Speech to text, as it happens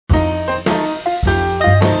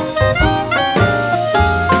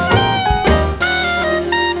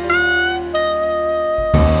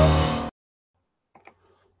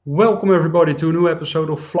Welcome everybody to a new episode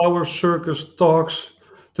of Flower Circus Talks.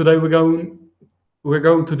 Today we're going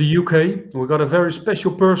to the UK. We've got a very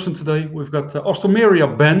special person today. We've got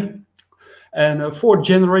Alstroemeria Ben, and a fourth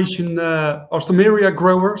generation Alstroemeria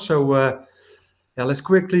grower. So let's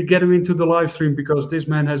quickly get him into the live stream because this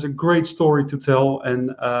man has a great story to tell, and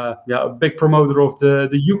a big promoter of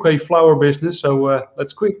the UK flower business. So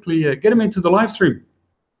let's quickly get him into the live stream.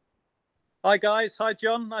 Hi guys, hi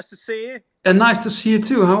John, nice to see you. And nice to see you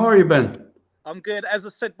too. How are you, Ben? I'm good. As I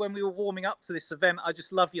said when we were warming up to this event, I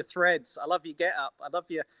just love your threads. I love your get up. I love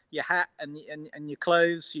your hat and your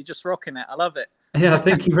clothes. You're just rocking it. I love it. Yeah,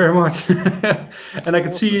 thank you very much. And I can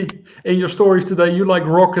Awesome. see in your stories today you like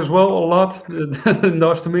rock as well a lot. The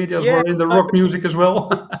Alstroemeria as well, in the rock music as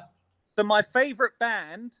well. So my favorite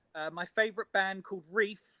band called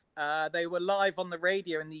Reef, they were live on the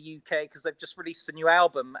radio in the UK because they've just released a new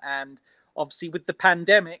album, and obviously with the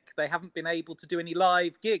pandemic they haven't been able to do any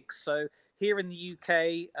live gigs. So here in the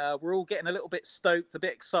UK, we're all getting a little bit stoked, a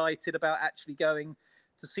bit excited about actually going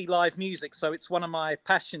to see live music. So it's one of my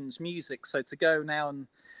passions, music. So to go now and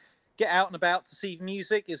get out and about to see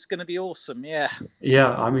music is going to be awesome. Yeah.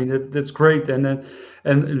 Yeah, I mean that's great, and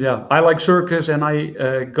yeah, I like circus, and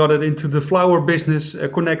I got it into the flower business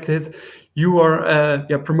connected. You are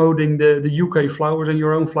promoting the UK flowers and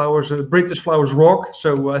your own flowers, British flowers rock.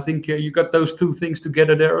 So I think you got those two things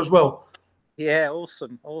together there as well. Yeah,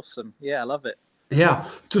 awesome. Yeah, I love it. Yeah,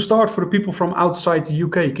 to start, for the people from outside the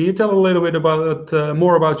UK, can you tell a little bit about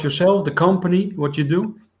more about yourself, the company, what you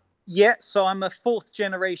do? Yeah, so I'm a fourth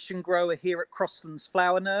generation grower here at Crosslands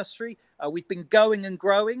Flower Nursery. We've been going and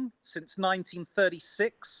growing since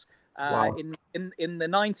 1936. Wow. In the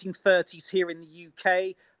 1930s here in the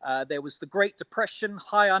UK, there was the Great Depression,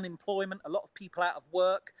 high unemployment, a lot of people out of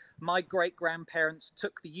work. My great-grandparents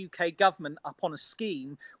took the UK government up on a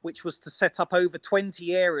scheme which was to set up over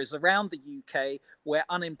 20 areas around the UK where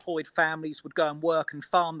unemployed families would go and work and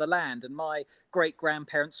farm the land. And my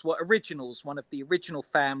great-grandparents were originals, one of the original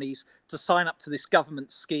families to sign up to this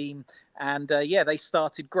government scheme. And they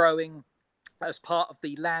started growing as part of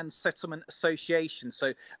the Land Settlement Association.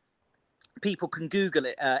 So people can Google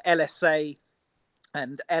it, LSA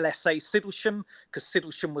and LSA Siddlesham, because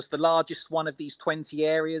Siddlesham was the largest one of these 20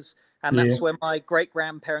 areas. And that's where my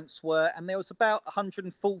great-grandparents were. And there was about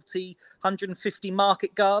 140, 150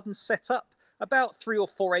 market gardens set up, about 3 or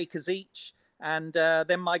 4 acres each. And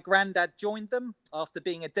then my granddad joined them after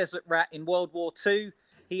being a desert rat in World War II.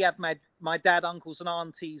 He had my dad, uncles and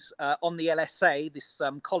aunties on the LSA, this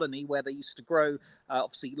colony where they used to grow,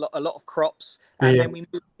 obviously, a lot of crops. And then we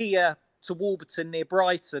moved here to Warburton near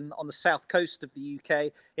Brighton on the south coast of the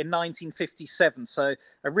UK in 1957. So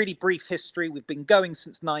a really brief history. We've been going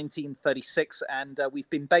since 1936, and we've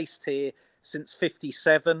been based here since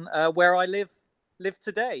 57, where I live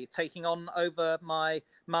today, taking on over my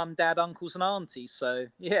mum, dad, uncles and aunties. So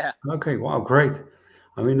yeah. Okay, wow, great.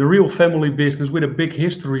 I mean, a real family business with a big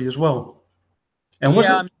history as well. And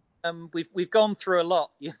we've gone through a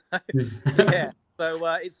lot, you know. Yeah. So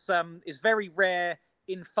it's very rare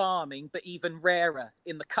in farming, but even rarer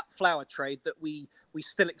in the cut flower trade that we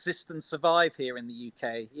still exist and survive here in the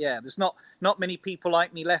UK. Yeah, there's not many people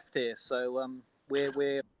like me left here, so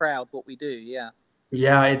we're proud what we do. Yeah.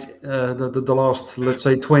 Yeah, it's the last, let's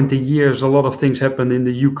say, 20 years, a lot of things happened in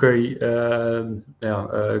the UK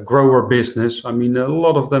grower business. I mean, a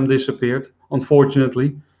lot of them disappeared,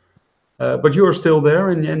 unfortunately. But you're still there,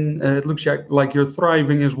 and it looks like you're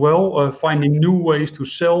thriving as well, finding new ways to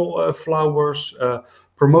sell flowers,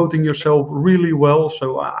 promoting yourself really well.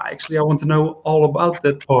 So actually, I want to know all about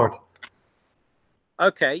that part.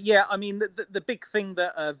 Okay, yeah, I mean, the big thing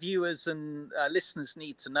that viewers and listeners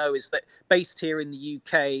need to know is that based here in the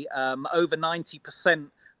UK, over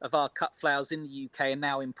 90% of our cut flowers in the UK are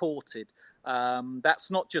now imported. That's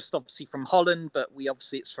not just obviously from Holland, but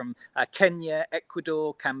it's from Kenya,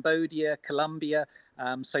 Ecuador, Cambodia, Colombia.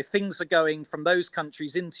 So things are going from those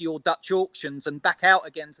countries into your Dutch auctions and back out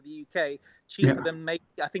again to the UK cheaper than maybe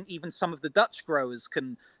I think even some of the Dutch growers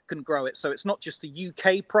can grow it. So it's not just a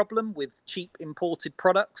UK problem with cheap imported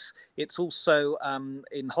products. It's also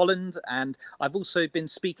in Holland. And I've also been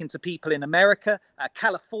speaking to people in America.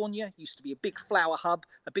 California used to be a big flower hub,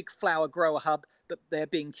 a big flower grower hub, but they're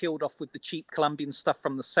being killed off with the cheap Colombian stuff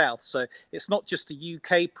from the south. So it's not just a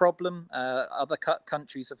UK problem. Other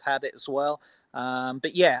countries have had it as well.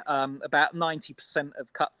 But yeah, about 90%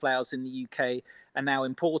 of cut flowers in the UK are now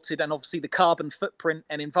imported, and obviously the carbon footprint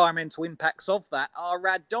and environmental impacts of that are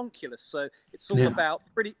radonkulous. So it's all about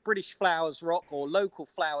British flowers rock, or local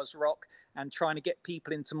flowers rock, and trying to get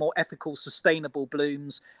people into more ethical, sustainable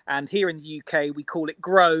blooms. And here in the UK, we call it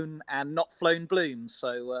grown and not flown blooms.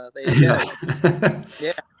 So there you go.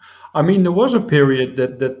 Yeah. I mean, there was a period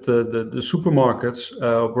that the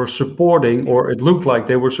supermarkets were supporting, or it looked like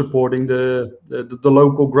they were supporting the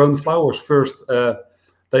local grown flowers. First,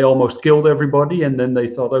 they almost killed everybody, and then they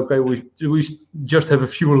thought, okay, we just have a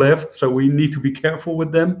few left, so we need to be careful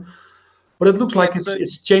with them. But it looks like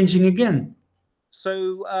it's changing again.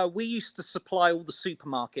 So we used to supply all the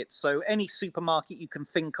supermarkets. So any supermarket you can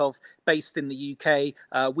think of based in the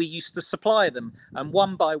UK, we used to supply them. And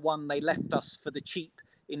one by one, they left us for the cheap,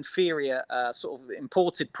 inferior sort of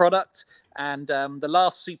imported product. And the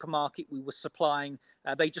last supermarket we were supplying,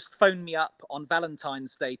 they just phoned me up on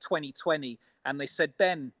Valentine's Day 2020. And they said,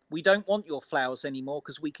 Ben, we don't want your flowers anymore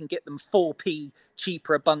because we can get them 4p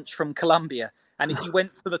cheaper a bunch from Colombia. And if you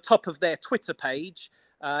went to the top of their Twitter page,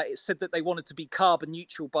 it said that they wanted to be carbon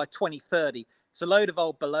neutral by 2030. It's a load of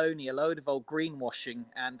old baloney, a load of old greenwashing,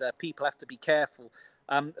 and people have to be careful.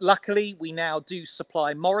 Luckily, we now do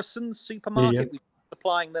supply Morrison's supermarket. We've been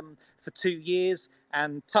supplying them for 2 years,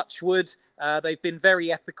 and touch wood, they've been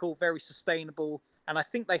very ethical, very sustainable. And I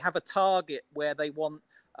think they have a target where they want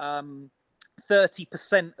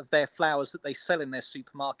 30% of their flowers that they sell in their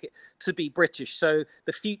supermarket to be British. So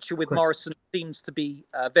the future with Morrison seems to be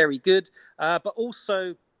very good. But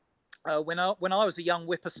also, when I was a young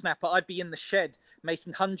whippersnapper, I'd be in the shed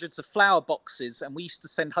making hundreds of flower boxes, and we used to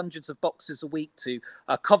send hundreds of boxes a week to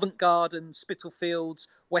Covent Garden, Spitalfields,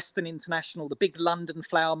 Western International, the big London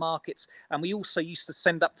flower markets, and we also used to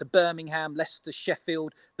send up to Birmingham, Leicester,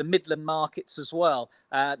 Sheffield, the Midland markets as well.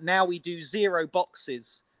 Now we do zero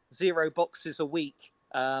boxes a week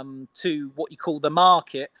to what you call the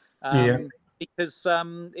market, because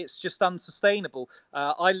it's just unsustainable.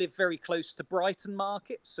 I live very close to Brighton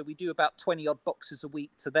market, so we do about 20 odd boxes a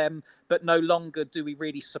week to them, but no longer do we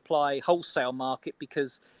really supply wholesale market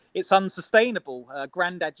because it's unsustainable.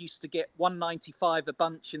 Grandad used to get £1.95 a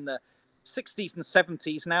bunch in the 60s and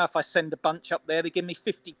 70s. Now if I send a bunch up there, they give me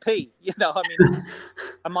 50p. You know, I mean,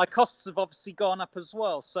 and my costs have obviously gone up as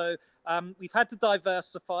well. So we've had to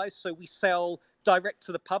diversify. So we sell direct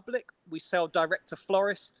to the public, we sell direct to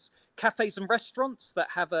florists, cafes and restaurants that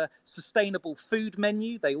have a sustainable food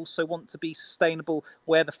menu. They also want to be sustainable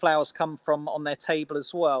where the flowers come from on their table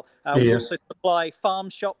as well. We also supply farm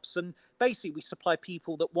shops, and basically we supply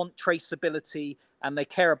people that want traceability and they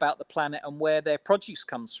care about the planet and where their produce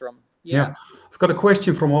comes from. Yeah, I've got a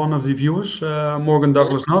question from one of the viewers, Morgan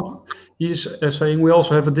Douglas Knott. He's saying we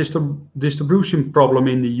also have a distribution problem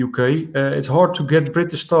in the UK. It's hard to get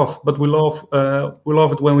British stuff, but we love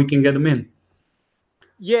it when we can get them in.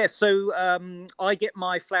 Yeah, so I get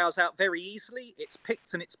my flowers out very easily. It's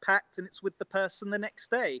picked and it's packed and it's with the person the next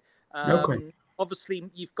day. Obviously,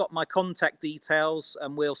 you've got my contact details,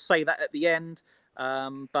 and we'll say that at the end.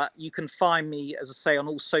 But you can find me, as I say, on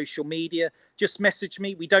all social media. Just message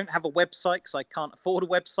me. We don't have a website because I can't afford a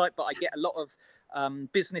website, but I get a lot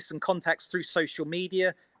of business and contacts through social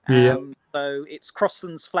media. So it's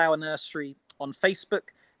Crosslands Flower Nursery on Facebook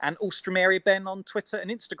and Alstroemeria Ben on Twitter and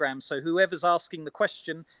Instagram. So whoever's asking the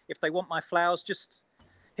question, if they want my flowers, just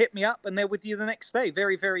hit me up and they're with you the next day.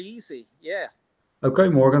 Very, very easy. Yeah. Okay,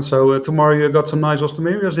 Morgan. So tomorrow you got some nice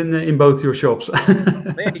Alstroemerias in both your shops.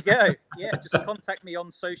 There you go. Yeah, just contact me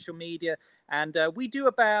on social media, and we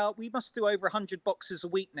must do over 100 boxes a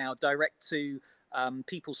week now, direct to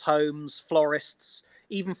people's homes, florists,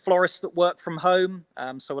 even florists that work from home.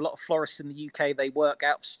 So a lot of florists in the UK, they work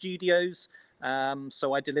out of studios.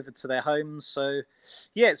 So I delivered to their homes. So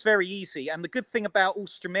yeah, it's very easy. And the good thing about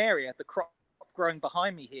Alstroemeria, the crop growing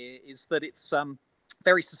behind me here, is that it's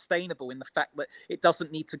very sustainable in the fact that it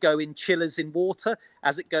doesn't need to go in chillers in water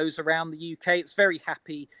as it goes around the UK. It's very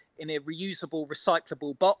happy in a reusable,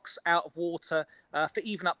 recyclable box out of water for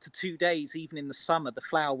even up to 2 days. Even in the summer, the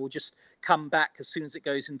flower will just come back as soon as it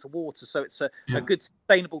goes into water. So it's a good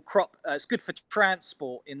sustainable crop. It's good for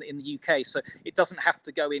transport in the UK. So it doesn't have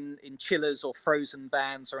to go in chillers or frozen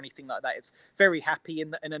vans or anything like that. It's very happy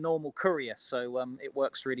in a normal courier. So it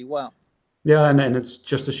works really well. Yeah, and it's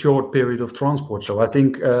just a short period of transport. So I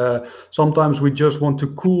think sometimes we just want to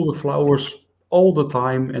cool the flowers all the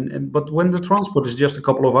time, but when the transport is just a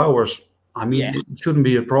couple of hours, I mean, it shouldn't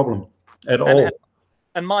be a problem at all.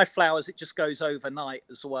 And my flowers, it just goes overnight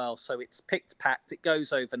as well. So it's picked, packed, it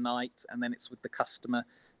goes overnight, and then it's with the customer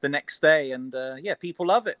the next day. And people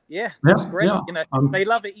love it. Yeah, it's great. You know, they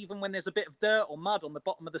love it even when there's a bit of dirt or mud on the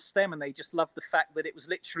bottom of the stem, and they just love the fact that it was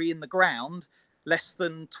literally in the ground. less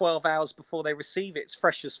than 12 hours before they receive it. It's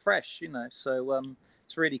fresh as fresh, you know, so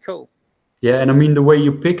it's really cool. Yeah, and I mean the way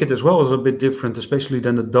you pick it as well is a bit different, especially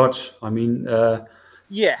than the Dutch. I mean,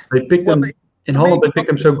 Yeah, they pick well, them in Holland. maybe They pick not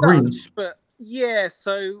them the so green. Dutch, but yeah.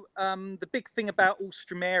 So the big thing about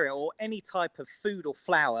Alstroemeria or any type of food or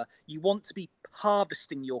flower, you want to be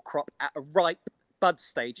harvesting your crop at a ripe bud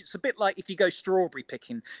stage. It's a bit like if you go strawberry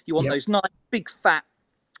picking, you want Yeah, those nice big fat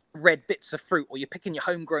red bits of fruit, or you're picking your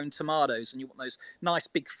homegrown tomatoes and you want those nice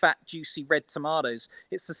big fat juicy red tomatoes.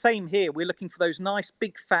 It's the same here. We're looking for those nice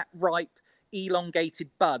big fat ripe elongated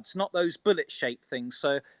buds, not those bullet shaped things.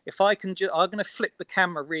 So if I can I'm going to flip the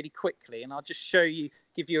camera really quickly and I'll just show you,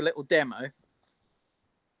 give you a little demo.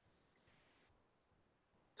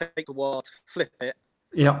 Take a while to flip it.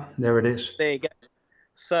 yeah, there it is. There you go.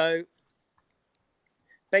 So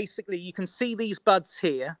basically you can see these buds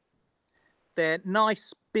here. They're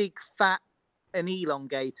nice, big, fat, and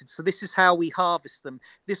elongated. So this is how we harvest them.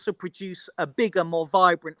 This will produce a bigger, more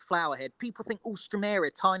vibrant flower head. People think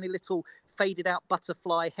Alstroemeria, tiny little faded out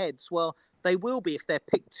butterfly heads. Well, they will be if they're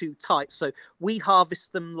picked too tight. So we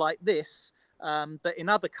harvest them like this. But in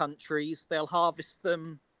other countries, they'll harvest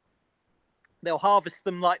them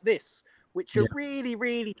like this, which are really,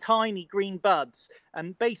 really tiny green buds.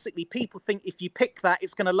 And basically people think if you pick that,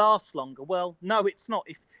 it's going to last longer. Well, no, it's not.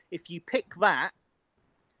 If you pick that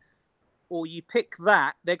or you pick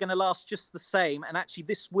that, they're going to last just the same. And actually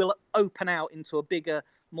this will open out into a bigger,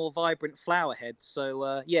 more vibrant flower head.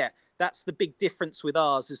 So yeah, that's the big difference with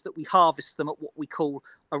ours, is that we harvest them at what we call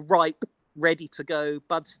a ripe, ready to go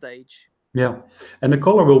bud stage. Yeah, and the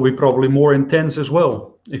color will be probably more intense as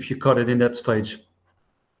well if you cut it in that stage.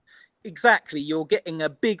 Exactly, you're getting a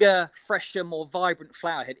bigger, fresher, more vibrant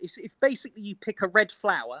flower head. If basically you pick a red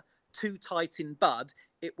flower too tight in bud,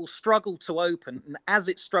 it will struggle to open, and as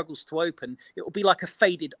it struggles to open, it will be like a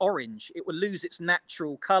faded orange. It will lose its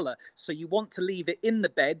natural color. So you want to leave it in the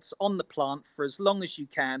beds on the plant for as long as you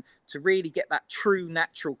can to really get that true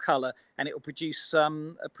natural color, and it will produce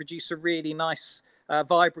a really nice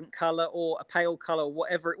vibrant color or a pale color or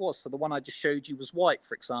whatever it was. So the one I just showed you was white,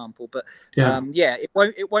 for example. But Yeah, yeah, it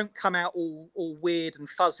won't come out all weird and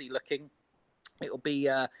fuzzy looking. It'll be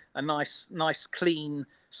a nice clean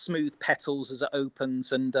smooth petals as it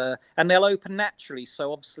opens, and they'll open naturally.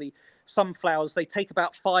 So obviously some flowers, they take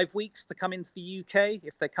about 5 weeks to come into the UK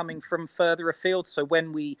if they're coming from further afield. So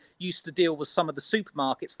when we used to deal with some of the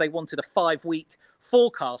supermarkets, they wanted a 5-week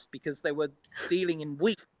forecast because they were dealing in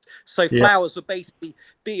weeks. So yeah, flowers would basically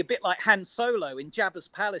be a bit like Han Solo in Jabba's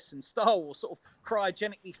palace in Star Wars, sort of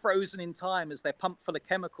cryogenically frozen in time as they're pumped full of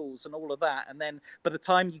chemicals and all of that. And then by the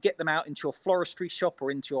time you get them out into your floristry shop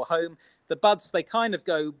or into your home, the buds, they kind of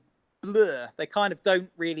go blur. They kind of don't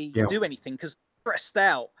really yeah, do anything because they're stressed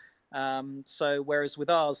out. So whereas with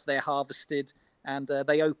ours, they're harvested and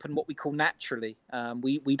they open what we call naturally.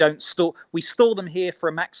 We don't store, we store them here for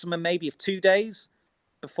a maximum maybe of 2 days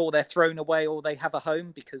before they're thrown away or they have a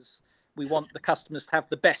home, because we want the customers to have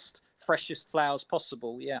the best, freshest flowers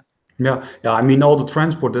possible. Yeah. yeah, yeah. I mean, all the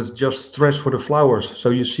transport is just stress for the flowers.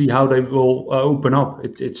 So you see how they will open up.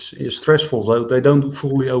 It's stressful, so they don't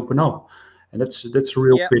fully open up, and that's a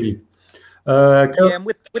real Yeah. pity. Yeah, and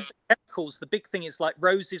with the chemicals, the big thing is like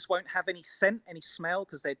roses won't have any scent, any smell,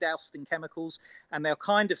 because they're doused in chemicals, and they'll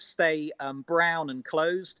kind of stay brown and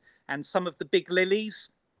closed. And some of the big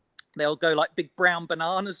lilies, they'll go like big brown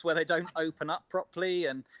bananas where they don't open up properly.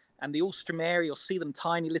 And the Alstroemeria, you'll see them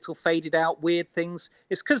tiny little faded out weird things.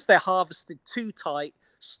 It's because they're harvested too tight,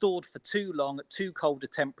 stored for too long at too cold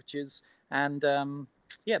of temperatures, and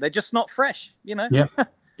yeah, they're just not fresh, you know. Yeah,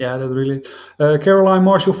 yeah, that really. Caroline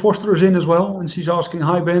Marshall Foster is in as well, and she's asking,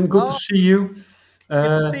 "Hi Ben, good to Oh, see you."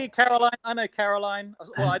 good to Uh, see you, Caroline. I know Caroline.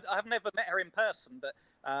 Well, I've never met her in person,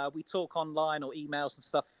 but we talk online or emails and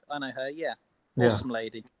stuff. I know her. Yeah, yeah, awesome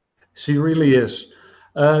lady. she really is.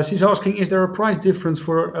 She's asking, is there a price difference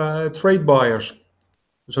for trade buyers?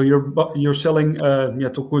 So you're selling yeah,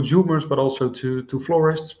 to consumers, but also to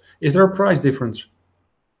florists. Is there a price difference?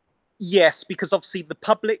 Yes, because obviously the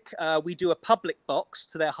public, we do a public box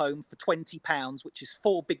to their home for £20, which is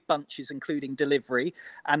 4 big bunches, including delivery.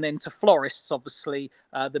 And then to florists, obviously,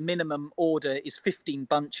 the minimum order is 15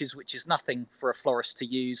 bunches, which is nothing for a florist to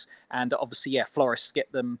use. And obviously, yeah, florists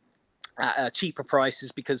get them at cheaper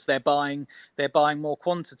prices because they're buying more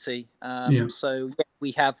quantity. Yeah, So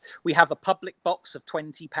yeah, we have a public box of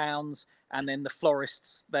 £20, and then the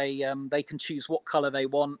florists, they can choose what colour they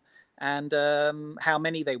want and how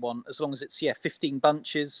many they want, as long as it's 15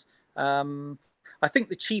 bunches. I think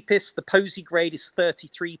the cheapest, the posy grade, is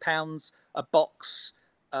 £33 a box.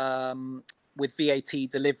 with VAT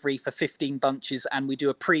delivery for 15 bunches, and we do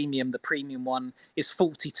a premium. The premium one is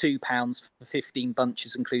 £42 for 15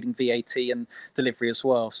 bunches, including VAT and delivery as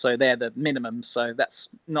well. So they're the minimum. So that's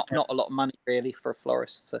not a lot of money really for a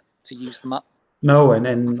florist to use them up. No,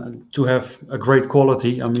 and to have a great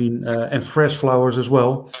quality, I mean, and fresh flowers as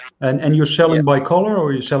well. And you're selling by color,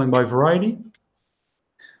 or you're selling by variety?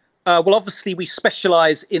 Well, obviously, we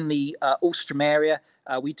specialise in the Alstroemeria.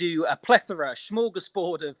 We do a plethora,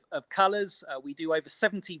 smorgasbord of colours. We do over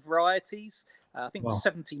 70 varieties, I think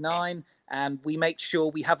 79, and we make sure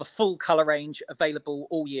we have a full colour range available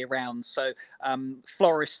all year round. So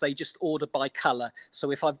florists, they just order by colour. So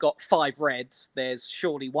if I've got 5 reds, there's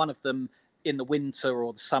surely one of them in the winter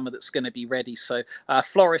or the summer that's going to be ready. So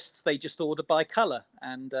florists, they just order by colour,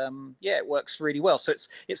 and yeah, it works really well. So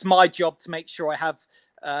it's my job to make sure I have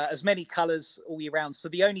as many colours all year round. So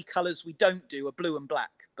the only colours we don't do are blue and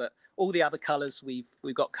black, but all the other colours we've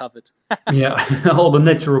got covered. Yeah, all the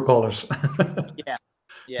natural colors.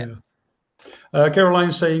 Yeah.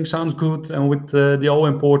 Caroline's saying sounds good, and with the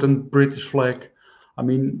all-important British flag. I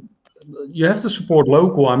mean, you have to support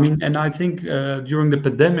local. I mean, and I think during the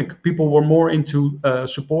pandemic, people were more into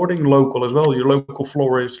supporting local as well. Your local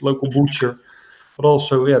florist, local butcher, but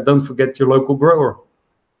also, yeah, don't forget your local grower.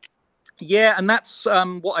 Yeah, and that's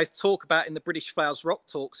what I talk about in the British Flowers Rock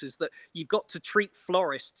Talks, is that you've got to treat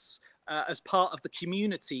florists as part of the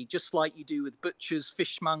community, just like you do with butchers,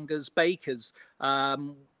 fishmongers, bakers.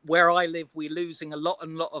 Where I live, we're losing a lot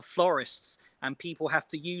of florists, and people have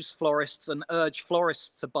to use florists and urge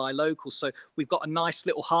florists to buy local. So we've got a nice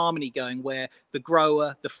little harmony going where the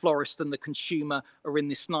grower, the florist, and the consumer are in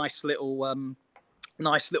this nice little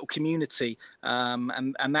community,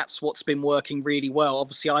 and that's what's been working really well.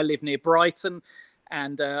 Obviously, I live near Brighton,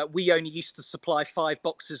 and we only used to supply 5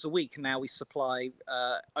 boxes a week. Now we supply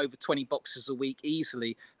over 20 boxes a week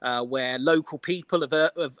easily, where local people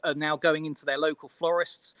are now going into their local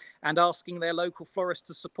florists and asking their local florists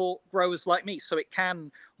to support growers like me. So it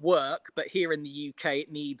can work, but here in the UK,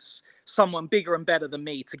 it needs someone bigger and better than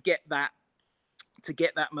me to get that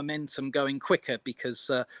momentum going quicker, because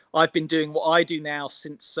I've been doing what I do now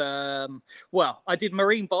since, I did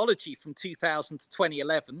marine biology from 2000 to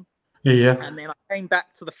 2011. Yeah. And then I came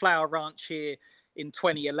back to the flower ranch here in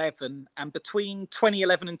 2011. And between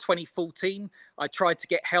 2011 and 2014, I tried to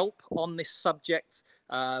get help on this subject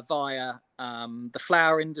via the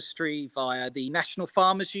flower industry, via the National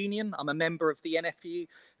Farmers Union. I'm a member of the NFU,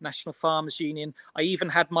 National Farmers Union. I even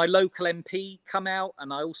had my local MP come out,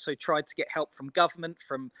 and I also tried to get help from government,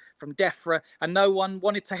 from DEFRA, and no one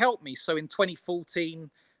wanted to help me. So in 2014,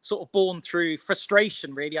 sort of born through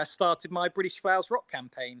frustration, really, I started my British Flowers Rock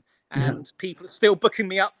campaign, and people are still booking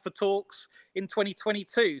me up for talks in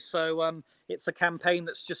 2022. So it's a campaign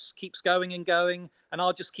that just keeps going and going, and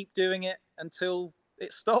I'll just keep doing it until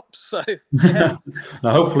it stops. So yeah.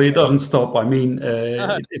 Now, hopefully it doesn't stop. I mean,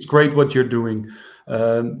 it's great what you're doing.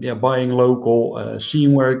 Buying local,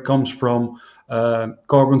 seeing where it comes from,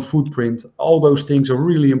 carbon footprint, all those things are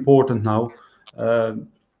really important now.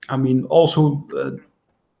 I mean, also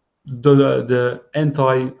the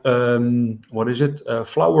anti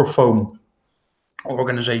flower foam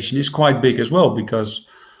organization is quite big as well, because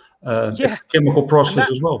it's a chemical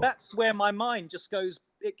process as well. That's where my mind just goes,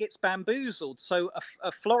 it gets bamboozled. So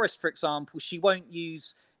a florist, for example, she won't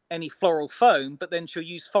use any floral foam, but then she'll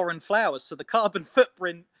use foreign flowers. So the carbon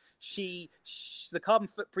footprint she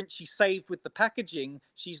saved with the packaging,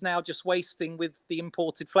 she's now just wasting with the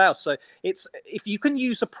imported flowers. So it's, if you can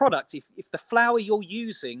use a product, if the flower you're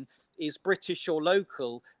using is British or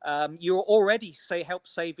local, you're already help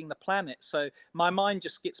saving the planet. So my mind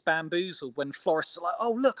just gets bamboozled when florists are like,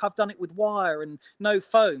 oh look, I've done it with wire and no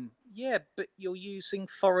foam. Yeah, but you're using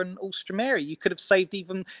foreign Alstroemeria. You could have saved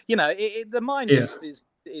even, the mind just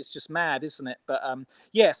is just mad, isn't it? But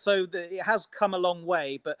so it has come a long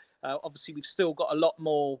way, but obviously we've still got a lot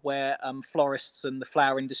more where florists and the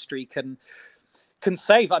flower industry can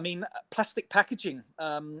save. I mean, plastic packaging,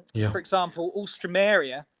 for example,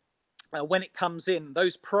 Alstroemeria, when it comes in,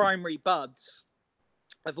 those primary buds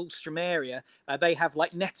of Alstroemeria, they have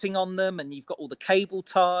like netting on them, and you've got all the cable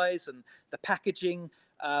ties and the packaging.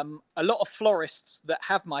 A lot of florists that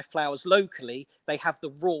have my flowers locally, they have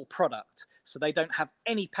the raw product, so they don't have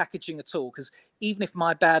any packaging at all. Because even if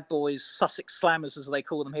my bad boys, Sussex slammers as they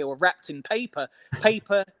call them here, are wrapped in paper,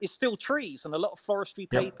 paper is still trees, and a lot of forestry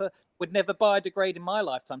paper would never biodegrade in my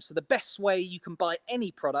lifetime. So the best way you can buy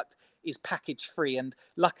any product is package free, and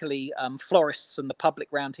luckily florists and the public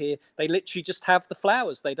around here, they literally just have the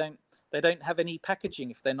flowers. They don't have any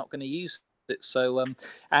packaging if they're not going to use it. So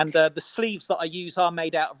the sleeves that I use are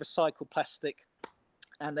made out of recycled plastic,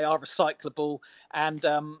 and they are recyclable. And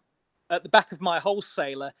at the back of my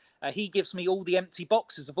wholesaler, he gives me all the empty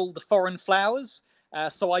boxes of all the foreign flowers.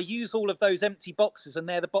 So I use all of those empty boxes, and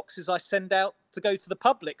they're the boxes I send out to go to the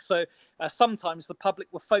public. So sometimes the public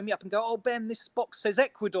will phone me up and go, "Oh, Ben, this box says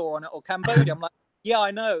Ecuador on it, or Cambodia." I'm like, "Yeah,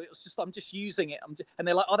 I know. I'm just using it." And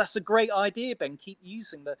they're like, "Oh, that's a great idea, Ben. Keep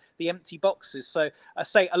using the empty boxes." So I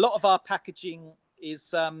say a lot of our packaging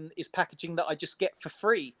is packaging that I just get for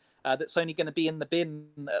free. That's only going to be in the bin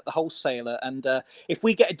at the wholesaler. And if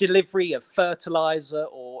we get a delivery of fertilizer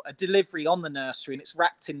or a delivery on the nursery and it's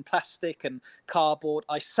wrapped in plastic and cardboard,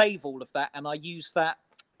 I save all of that and I use that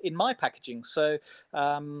in my packaging. So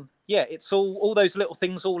yeah, it's all those little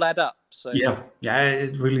things all add up. So Yeah,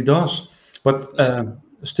 it really does. But yeah.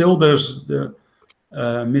 still, there's the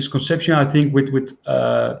misconception, I think, with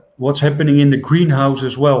what's happening in the greenhouse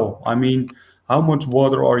as well. I mean, how much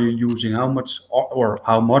water are you using? Or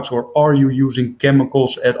are you using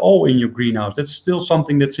chemicals at all in your greenhouse? That's still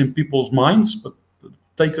something that's in people's minds. But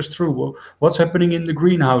take us through what's happening in the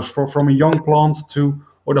greenhouse from a young plant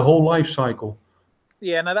or the whole life cycle.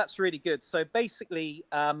 Yeah, no, that's really good. So basically,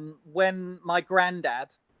 when my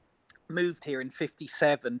granddad moved here in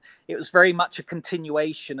 57, it was very much a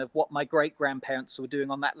continuation of what my great grandparents were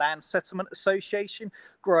doing on that land settlement association,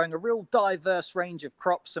 growing a real diverse range of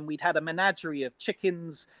crops. And we'd had a menagerie of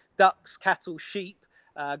chickens, ducks, cattle, sheep,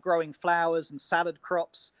 growing flowers and salad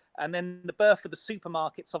crops. And then the birth of the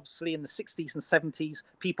supermarkets, obviously in the 60s and 70s,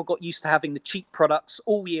 people got used to having the cheap products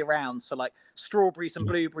all year round. So like strawberries and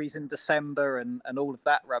blueberries in December and all of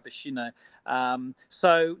that rubbish, you know.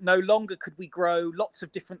 So no longer could we grow lots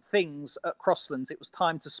of different things at Crosslands. It was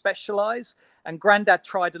time to specialize. And Grandad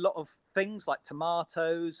tried a lot of things like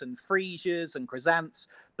tomatoes and freesias and chrysanthemums.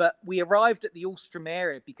 But we arrived at the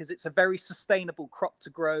Alstroemeria because it's a very sustainable crop to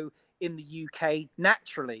grow in the UK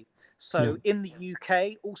naturally. So in the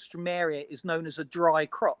UK, Alstroemeria is known as a dry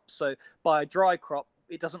crop. So by a dry crop,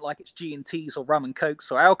 it doesn't like it's G&Ts or rum and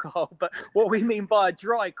cokes or alcohol. But what we mean by a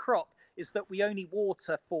dry crop is that we only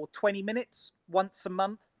water for 20 minutes once a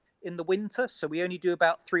month in the winter. So we only do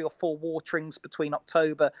about 3 or 4 waterings between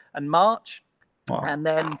October and March. Wow. And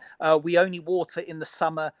then we only water in the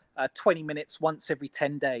summer 20 minutes once every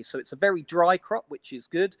 10 days. So it's a very dry crop, which is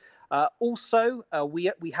good. Also,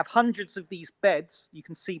 we have hundreds of these beds you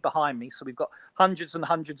can see behind me. So we've got hundreds and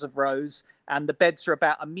hundreds of rows, and the beds are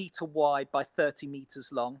about 1 meter wide by 30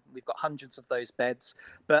 meters long. We've got hundreds of those beds.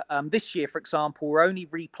 But this year, for example, we're only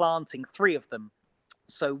replanting 3 of them.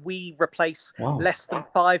 So we replace less than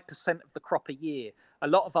 5% of the crop a year. A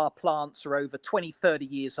lot of our plants are over 20, 30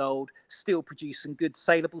 years old, still producing good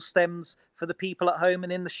saleable stems for the people at home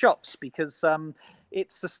and in the shops, because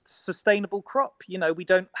it's a sustainable crop. You know, we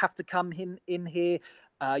don't have to come in here,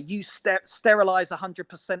 sterilize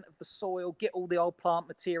 100% of the soil, get all the old plant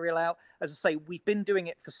material out. As I say, we've been doing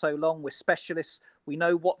it for so long. We're specialists. We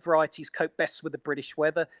know what varieties cope best with the British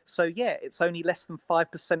weather. So yeah, it's only less than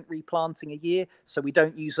 5% replanting a year. So we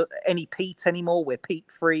don't use any peat anymore. We're peat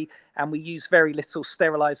free, and we use very little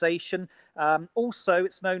sterilization. Also,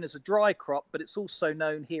 it's known as a dry crop, but it's also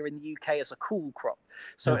known here in the UK as a cool crop.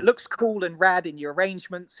 So it looks cool and rad in your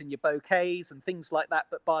arrangements, in your bouquets and things like that.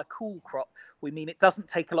 But by a cool crop, we mean it doesn't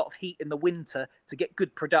take a lot of heat in the winter to get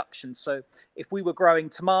good production. So if we were growing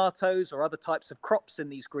tomatoes or other types of crops in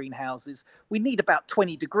these greenhouses, we need about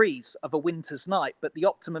 20 degrees of a winter's night. But the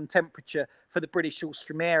optimum temperature for the British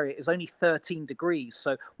Alstroemeria is only 13 degrees.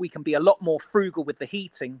 So we can be a lot more frugal with the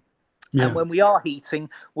heating. And when we are heating,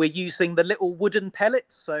 we're using the little wooden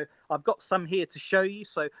pellets. So I've got some here to show you.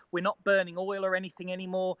 So we're not burning oil or anything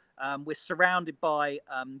anymore. We're surrounded by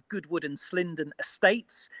Goodwood and Slindon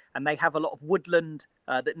estates, and they have a lot of woodland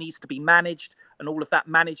that needs to be managed. And all of that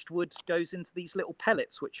managed wood goes into these little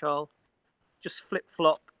pellets, which I'll just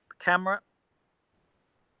flip-flop the camera.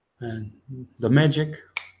 And the magic.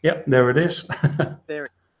 Yep, there it is. There.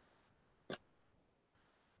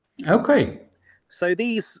 Okay. So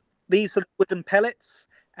these are wooden pellets,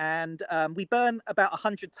 and we burn about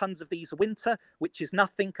 100 tons of these a winter, which is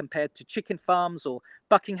nothing compared to chicken farms, or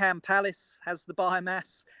Buckingham Palace has the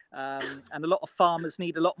biomass, and a lot of farmers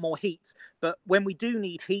need a lot more heat. But when we do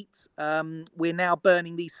need heat, we're now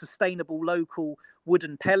burning these sustainable local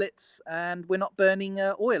wooden pellets, and we're not burning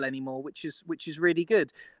oil anymore, which is really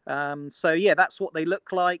good. So yeah, that's what they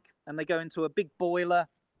look like, and they go into a big boiler,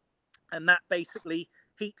 and that basically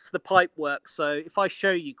heats the pipe work. So if I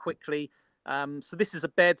show you quickly, so this is a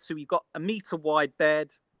bed. So we've got 1 meter wide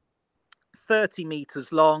bed, 30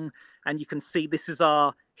 meters long, and you can see this is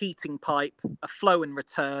our heating pipe, a flow and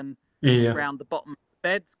return around the bottom of the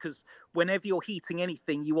beds, because whenever you're heating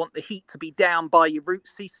anything, you want the heat to be down by your root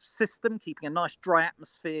system, keeping a nice dry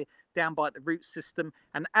atmosphere down by the root system.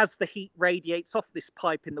 And as the heat radiates off this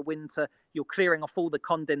pipe in the winter, you're clearing off all the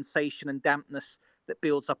condensation and dampness that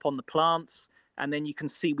builds up on the plants. And then you can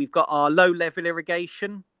see we've got our low level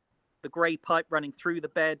irrigation, the grey pipe running through the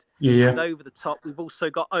bed, and over the top we've also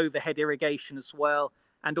got overhead irrigation as well,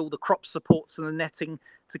 and all the crop supports and the netting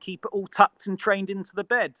to keep it all tucked and trained into the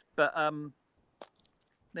bed. But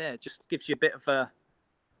yeah, it just gives you a bit of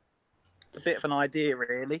an idea,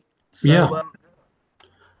 really. So,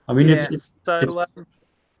 I mean, it's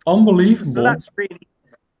unbelievable. So that's really,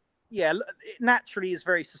 it naturally is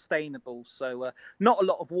very sustainable. So not a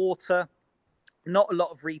lot of water, not a lot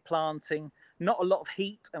of replanting, not a lot of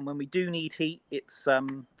heat, and when we do need heat, it's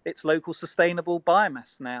local sustainable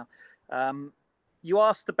biomass now. You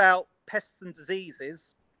asked about pests and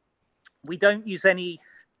diseases. We don't use any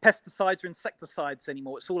pesticides or insecticides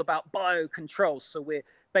anymore. It's all about biocontrol. So we're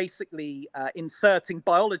basically inserting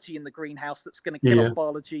biology in the greenhouse that's going to kill off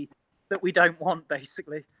biology that we don't want,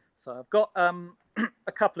 basically. So I've got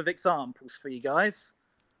a couple of examples for you guys.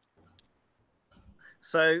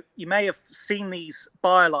 So you may have seen these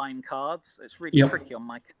bioline cards. It's really tricky on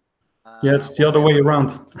my yeah, it's the other way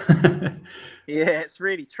around. Yeah, it's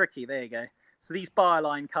really tricky. There you go. So these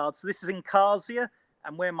bioline cards. So this is Incarsia,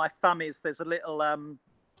 and where my thumb is, there's a little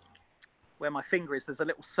where my finger is, there's a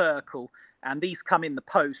little circle, and these come in the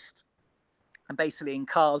post. And basically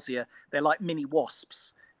Incarsia, they're like mini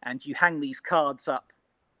wasps, and you hang these cards up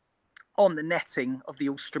on the netting of the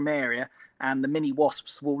Alstroemeria, and the mini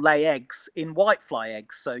wasps will lay eggs in whitefly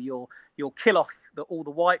eggs. So you'll kill off all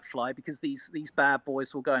the whitefly, because these bad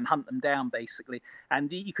boys will go and hunt them down, basically.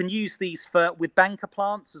 And you can use these with banker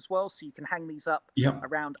plants as well. So you can hang these up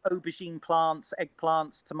around aubergine plants,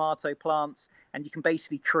 eggplants, tomato plants, and you can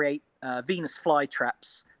basically create Venus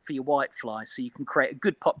flytraps for your whitefly. So you can create a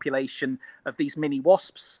good population of these mini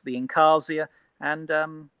wasps, the Incarsia, and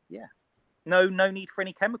no need for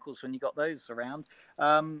any chemicals when you got those around.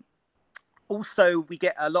 Also, we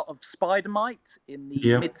get a lot of spider mite in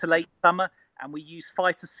the mid to late summer, and we use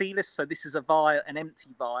Phytocilus. So this is a vial, an empty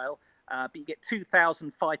vial, but you get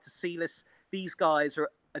 2,000 Phytocilus. These guys are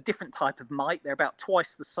a different type of mite. They're about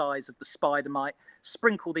twice the size of the spider mite.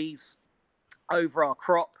 Sprinkle these over our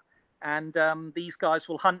crop, and these guys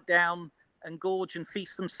will hunt down and gorge and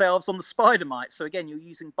feast themselves on the spider mite. So again, you're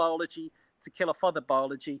using biology to kill off other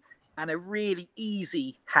biology. And a really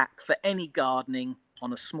easy hack for any gardening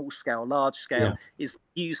on a small scale, large scale, is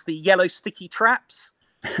use the yellow sticky traps.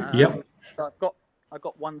 So I've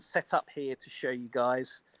got one set up here to show you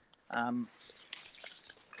guys.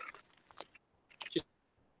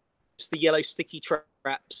 Just the yellow sticky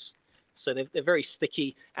traps. So they're very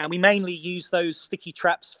sticky, and we mainly use those sticky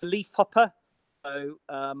traps for leafhopper. So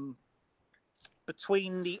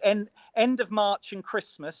between the end of March and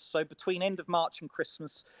Christmas,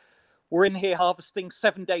 we're in here harvesting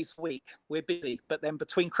 7 days a week. We're busy, but then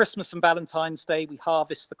between Christmas and Valentine's Day, we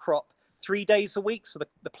harvest the crop 3 days a week. So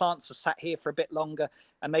the plants are sat here for a bit longer,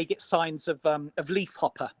 and they get signs of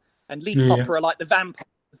leafhopper. And leafhopper are like the vampires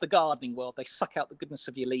of the gardening world. They suck out the goodness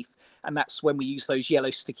of your leaf, and that's when we use those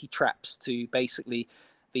yellow sticky traps to basically,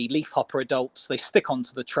 the leafhopper adults, they stick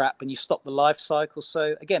onto the trap, and you stop the life cycle.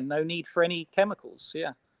 So again, no need for any chemicals.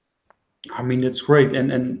 Yeah. I mean, it's great,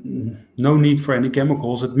 and no need for any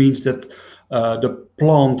chemicals. It means that the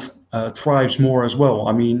plant thrives more as well.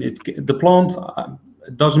 I mean, the plant,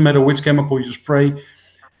 it doesn't matter which chemical you spray,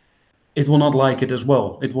 it will not like it as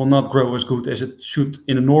well. It will not grow as good as it should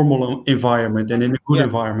in a normal environment and in a good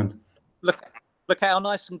environment. Look how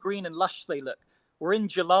nice and green and lush they look. We're in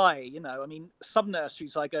July, I mean, some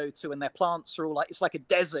nurseries I go to, and their plants are all like, it's like a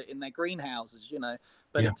desert in their greenhouses,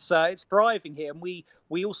 but it's thriving here. And we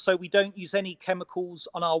don't use any chemicals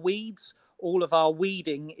on our weeds. All of our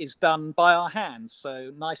weeding is done by our hands.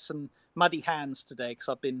 So nice and muddy hands today, because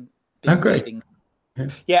I've been weeding.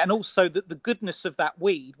 Yeah, and also the goodness of that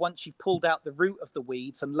weed, once you've pulled out the root of the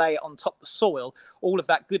weeds and lay it on top of the soil, all of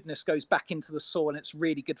that goodness goes back into the soil, and it's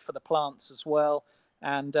really good for the plants as well.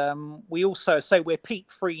 And we also say we're peat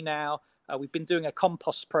free now. We've been doing a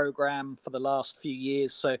compost program for the last few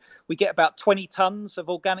years. So we get about 20 tons of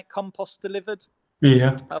organic compost delivered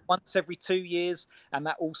once every 2 years. And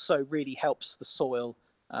that also really helps the soil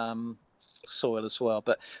as well.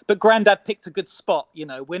 But Grandad picked a good spot.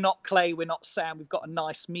 We're not clay, we're not sand. We've got a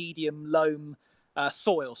nice medium loam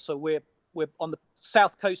soil. So we're on the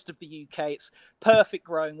south coast of the UK. It's perfect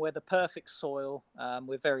growing weather, perfect soil.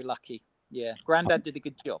 We're very lucky. Yeah, Grandad did a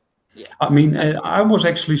good job. Yeah. I mean, I was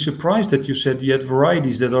actually surprised that you said you had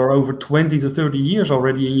varieties that are over 20 to 30 years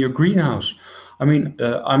already in your greenhouse. I mean,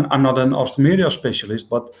 I'm not an Alstroemeria specialist,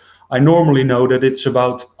 but I normally know that it's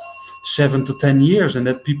about 7 to 10 years and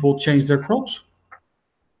that people change their crops.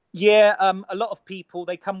 Yeah, a lot of people,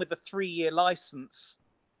 they come with a 3-year license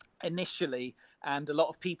initially, and a lot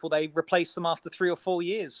of people, they replace them after 3 or 4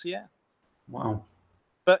 years. Yeah. Wow.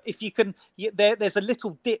 But if you can, there's a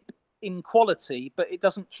little dip in quality, but it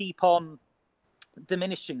doesn't keep on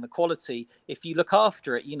diminishing the quality if you look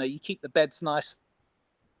after it. You keep the beds nice,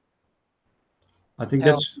 I think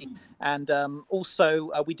that's, healthy, and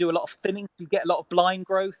also we do a lot of thinning. You get a lot of blind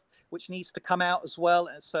growth, which needs to come out as well.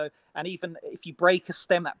 And even if you break a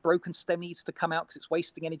stem, that broken stem needs to come out because it's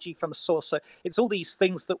wasting energy from the source. So it's all these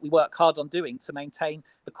things that we work hard on doing to maintain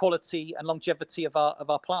the quality and longevity of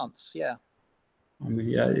our plants. Yeah. I mean,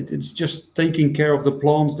 yeah, it's just taking care of the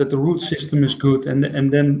plants, that the root system is good, and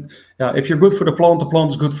then, yeah, if you're good for the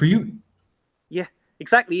plant is good for you. Yeah,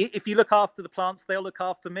 exactly. If you look after the plants, they'll look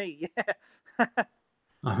after me. Yeah.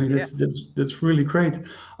 I mean, Yeah. that's really great.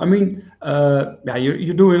 I mean, yeah,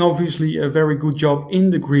 you're doing obviously a very good job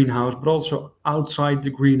in the greenhouse, but also outside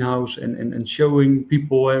the greenhouse and showing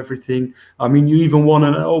people everything. I mean, you even won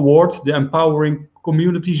an award, the Empowering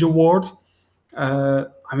Communities Award.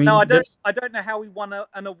 I No, mean, that's I don't know how we won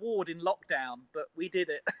an award in lockdown, but we did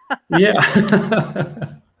it. yeah.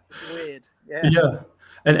 It's weird. Yeah. Yeah.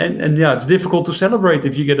 And yeah, it's difficult to celebrate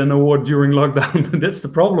if you get an award during lockdown. That's the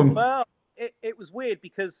problem. Well, it was weird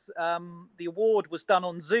because the award was done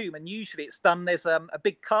on Zoom, and usually it's done. There's a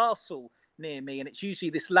big castle near me, and it's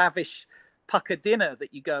usually this lavish pucker dinner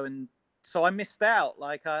that you go and. So I missed out.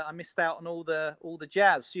 Like I missed out on all the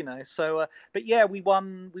jazz, So, but yeah, we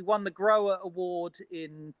won the Grower Award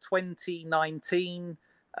in 2019.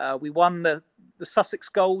 We won the Sussex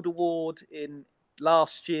Gold Award in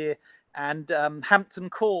last year, and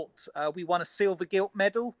Hampton Court, we won a silver gilt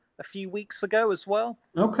medal a few weeks ago as well.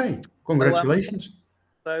 Okay. So, Congratulations.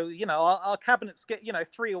 so our cabinets get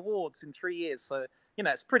 3 awards in 3 years. So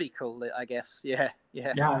it's pretty cool, I guess. Yeah,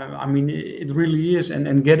 yeah, Yeah, I mean, it really is,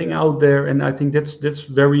 and getting out there, and I think that's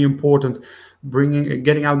very important.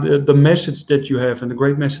 Getting out the message that you have, and the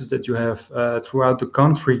great message that you have throughout the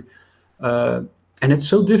country. Uh, and it's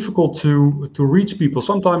so difficult to reach people.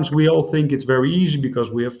 Sometimes we all think it's very easy because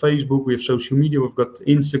we have Facebook, we have social media, we've got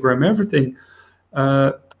Instagram, everything.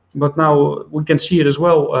 Uh, but now we can see it as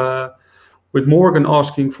well. With Morgan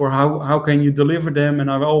asking for how can you deliver them,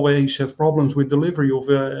 and I always have problems with delivery of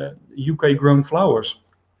UK grown flowers.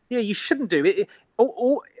 yeah. You shouldn't do it.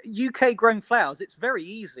 All UK grown flowers, it's very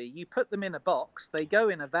easy. You put them in a box, they go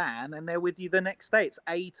in a van, and they're with you the next day. It's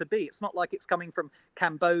A to B. It's not like it's coming from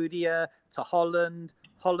Cambodia to Holland,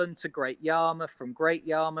 Holland to Great Yarmouth, from Great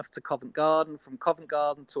Yarmouth to Covent Garden, from Covent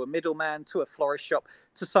Garden to a middleman, to a florist shop,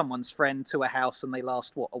 to someone's friend, to a house, and they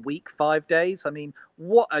last, what, a week, 5 days? I mean,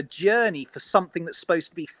 what a journey for something that's supposed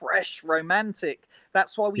to be fresh, romantic.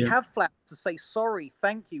 That's why we Yeah, have flowers to say sorry,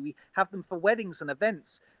 thank you. We have them for weddings and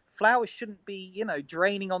events. Flowers shouldn't be,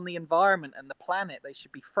 draining on the environment and the planet. They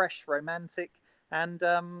should be fresh, romantic, and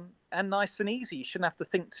nice and easy. You shouldn't have to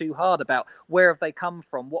think too hard about where have they come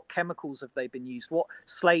from, what chemicals have they been used, what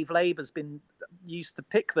slave labor's been used to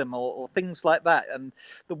pick them, or things like that, and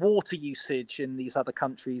the water usage in these other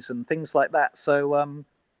countries and things like that. So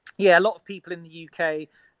yeah, a lot of people in the UK,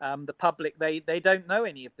 the public, they don't know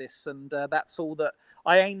any of this, and that's all that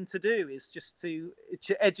I aim to do, is just to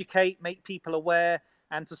educate, make people aware,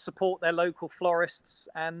 and to support their local florists,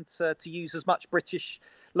 and to use as much British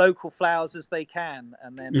local flowers as they can.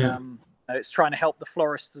 And then yeah, it's trying to help the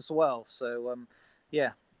florists as well. So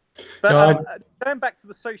yeah. But yeah. going back to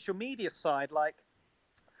the social media side, like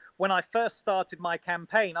when I first started my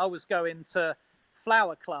campaign, I was going to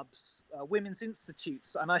flower clubs, women's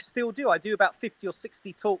institutes, and I still do. I do about 50 or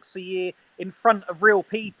 60 talks a year in front of real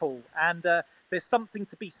people. And there's something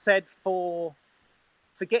to be said for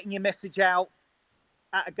getting your message out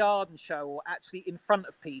at a garden show, or actually in front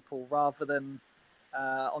of people, rather than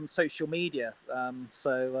on social media.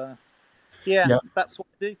 Yeah, Yeah. that's what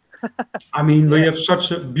I do. I mean, we Yeah, have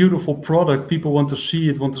such a beautiful product. People want to see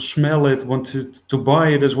it, want to smell it, want to buy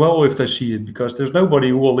it as well if they see it, because there's nobody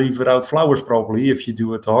who will leave without flowers probably if you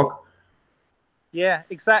do a talk. yeah,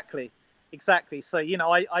 exactly, exactly. So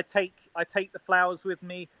I take the flowers with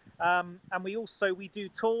me, and we do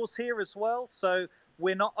tours here as well. So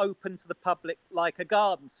we're not open to the public like a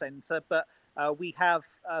garden centre, but we have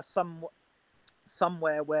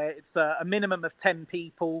somewhere where it's a minimum of 10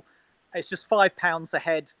 people. It's just £5 a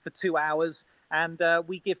head for 2 hours, and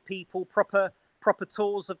we give people proper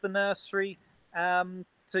tours of the nursery,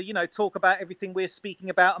 to talk about everything we're speaking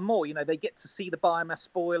about and more. They get to see the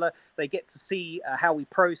biomass boiler, they get to see how we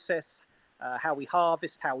process, how we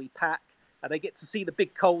harvest, how we pack, They get to see the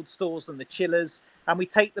big cold stores and the chillers, and we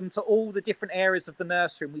take them to all the different areas of the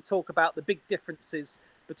nursery, and we talk about the big differences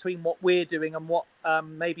between what we're doing and what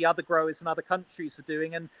maybe other growers in other countries are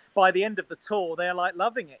doing. And by the end of the tour, they're like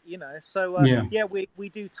loving it, you know. So yeah, we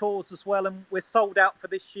do tours as well, and we're sold out for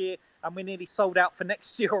this year, and we're nearly sold out for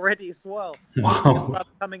next year already as well. Wow. People just love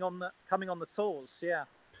coming on the tours. Yeah.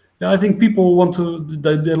 Yeah, I think people want to,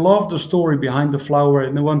 they love the story behind the flower,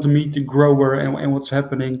 and they want to meet the grower and what's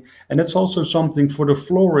happening. And that's also something for the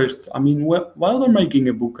florist. I mean, while they're making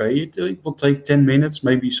a bouquet, it will take 10 minutes.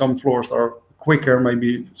 Maybe some florists are quicker,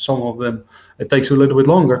 maybe some of them, it takes a little bit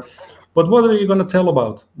longer. But what are you going to tell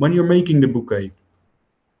about when you're making the bouquet?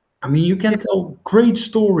 I mean, you can tell great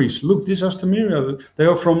stories. Look, this Alstroemeria, they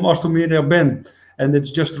are from Alstroemeria Ben, and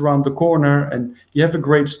it's just around the corner, and you have a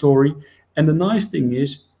great story. And the nice thing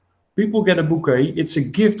is, people get a bouquet, it's a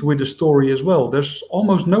gift with a story as well. There's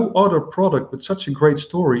almost no other product with such a great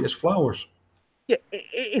story as flowers. Yeah,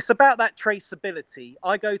 it's about that traceability.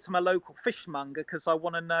 I go to my local fishmonger because I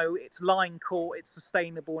want to know it's line caught, it's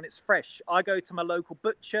sustainable, and it's fresh. I go to my local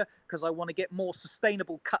butcher because I want to get more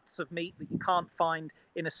sustainable cuts of meat that you can't find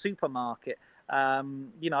in a supermarket.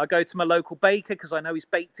 You know, I go to my local baker because I know he's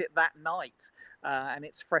baked it that night, and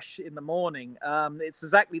it's fresh in the morning. It's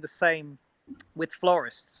exactly the same with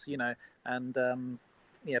florists, you know, and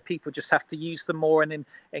yeah, people just have to use them more and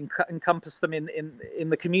encompass them in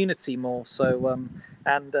the community more. So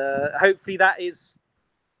and hopefully that's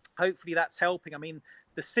helping. I mean,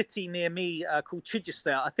 the city near me called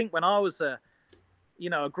Chichester, I think when I was a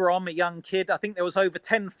young kid, I think there was over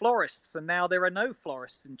 10 florists, and now there are no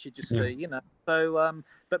florists in Chichester. You know, so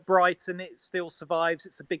but Brighton, it still survives.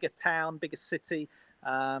 It's a bigger town, bigger city,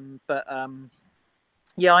 but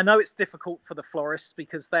yeah, I know it's difficult for the florists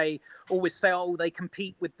because they always say, oh, they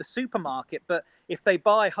compete with the supermarket. But if they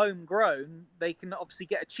buy homegrown, they can obviously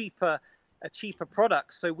get a cheaper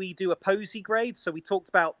product. So we do a posy grade. So we talked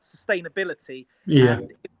about sustainability. Yeah.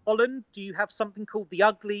 And in Holland, do you have something called the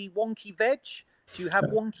ugly wonky veg? Do you have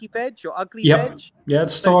wonky veg or ugly veg? Yeah,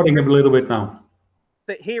 it's starting a little bit now.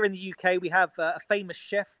 So here in the UK, we have a famous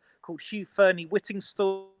chef called Hugh Fernie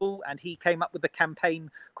Whittingstall, and he came up with a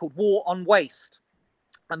campaign called War on Waste.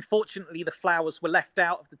 Unfortunately, the flowers were left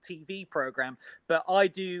out of the TV program, but I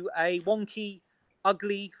do a wonky,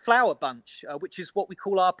 ugly flower bunch, which is what we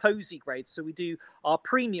call our posy grade. So we do our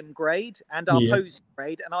premium grade and our posy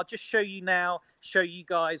grade, and I'll just show you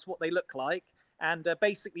guys what they look like. And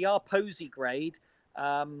basically, our posy grade,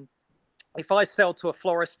 if I sell to a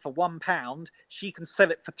florist for £1, she can sell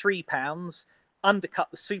it for £3. Undercut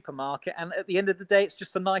the supermarket, and at the end of the day, it's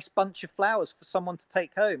just a nice bunch of flowers for someone to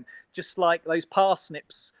take home. Just like those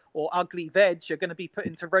parsnips or ugly veg are going to be put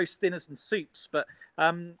into roast dinners and soups. But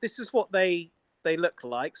this is what they look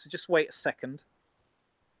like. So just wait a second.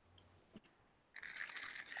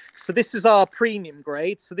 So this is our premium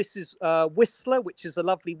grade. So this is Whistler, which is a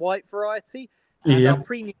lovely white variety. And our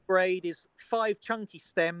premium grade is 5 chunky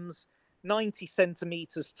stems, 90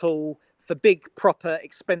 centimeters tall, for big, proper,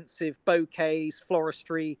 expensive bouquets,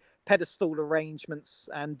 floristry, pedestal arrangements,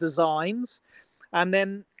 and designs. And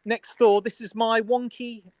then next door, this is my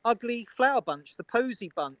wonky, ugly flower bunch, the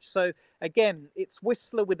posy bunch. So again, it's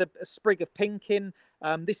Whistler with a sprig of pink in.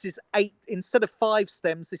 This is 8, instead of 5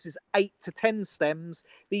 stems, this is 8 to 10 stems.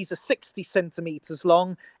 These are 60 centimeters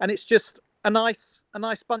long, and it's just a nice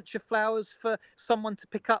bunch of flowers for someone to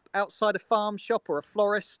pick up outside a farm shop or a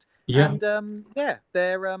florist. And yeah,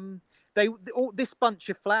 this bunch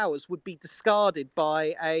of flowers would be discarded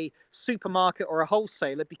by a supermarket or a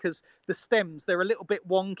wholesaler because the stems, they're a little bit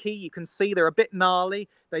wonky. You can see they're a bit gnarly.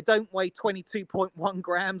 They don't weigh 22.1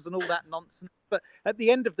 grams and all that nonsense. But at the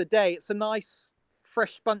end of the day, it's a nice,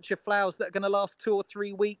 fresh bunch of flowers that are going to last 2 or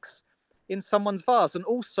 3 weeks in someone's vase. And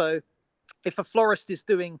also, if a florist is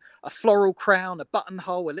doing a floral crown, a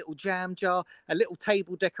buttonhole, a little jam jar, a little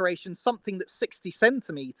table decoration, something that's 60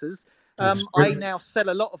 centimeters, I now sell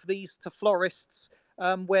a lot of these to florists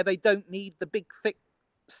where they don't need the big, thick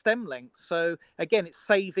stem length. So again, it's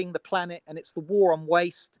saving the planet, and it's the war on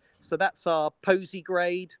waste. So that's our posy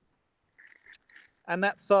grade, and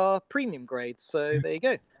that's our premium grade. So there you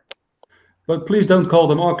go. But please don't call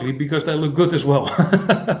them ugly, because they look good as well.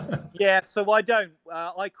 Yeah, so I don't.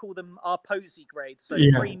 I call them our posy grade, so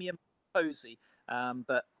premium posy.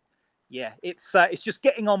 But yeah, it's just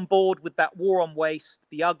getting on board with that war on waste,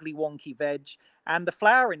 the ugly wonky veg, and the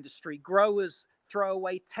flower industry. Growers throw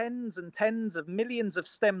away tens and tens of millions of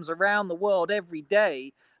stems around the world every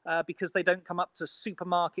day because they don't come up to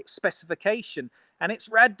supermarket specification. And it's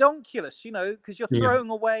radonkulous, you know, because you're throwing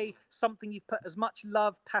away something you've put as much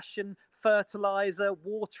love, passion, fertilizer,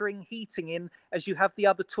 watering, heating in as you have the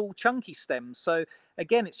other tall, chunky stems. So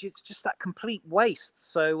again, it's just that complete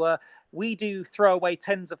waste. So we do throw away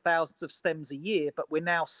tens of thousands of stems a year, but we're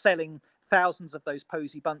now selling thousands of those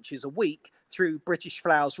posy bunches a week through British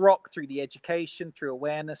Flowers Rock, through the education, through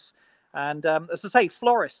awareness. And as I say,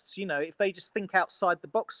 florists, you know, if they just think outside the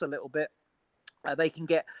box a little bit, they can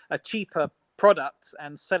get a cheaper product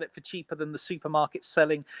and sell it for cheaper than the supermarket's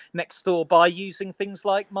selling next door by using things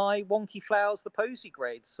like my wonky flowers, the posy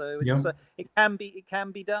grade. So it's Yeah. it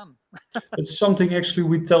can be done. It's something actually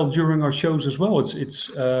we tell during our shows as well. It's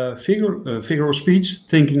figure of speech,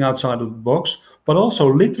 thinking outside of the box, but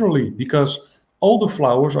also literally because all the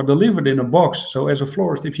flowers are delivered in a box. So as a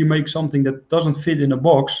florist, if you make something that doesn't fit in a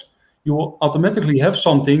box, you will automatically have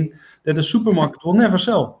something that a supermarket will never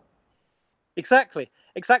sell. Exactly.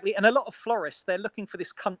 And a lot of florists, they're looking for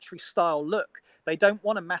this country style look. They don't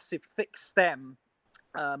want a massive thick stem.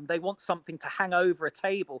 They want something to hang over a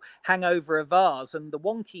table, hang over a vase. And the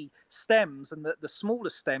wonky stems and the smaller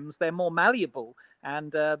stems, they're more malleable,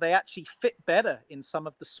 and they actually fit better in some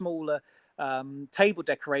of the smaller table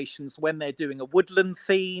decorations when they're doing a woodland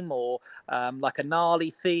theme or like a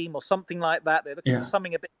gnarly theme or something like that. They're looking for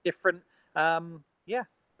something a bit different. Yeah,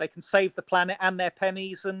 they can save the planet and their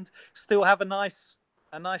pennies and still have a nice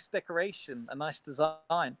decoration, a nice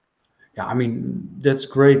design. Yeah, I mean, that's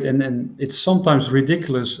great. And it's sometimes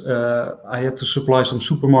ridiculous. I had to supply some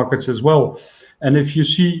supermarkets as well. And if you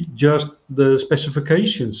see just the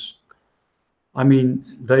specifications, I mean,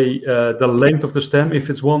 the length of the stem, if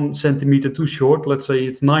it's 1 centimeter too short, let's say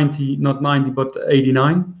it's 90, not 90, but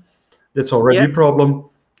 89, that's already Yeah, a problem.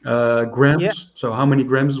 yeah, Grams, so how many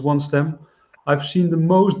grams is one stem? I've seen the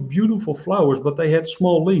most beautiful flowers, but they had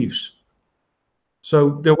small leaves.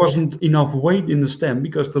 So there yeah, wasn't enough weight in the stem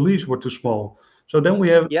because the leaves were too small. So then we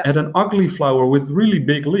have yeah. had an ugly flower with really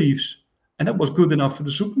big leaves, and that was good enough for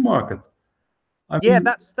the supermarket. I Yeah, mean,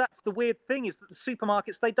 that's the weird thing, is that the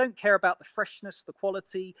supermarkets, they don't care about the freshness, the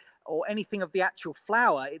quality, or anything of the actual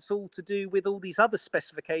flower. It's all to do with all these other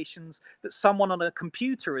specifications that someone on a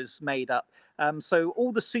computer has made up. So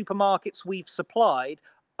all the supermarkets we've supplied,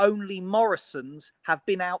 only Morrison's have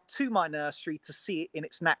been out to my nursery to see it in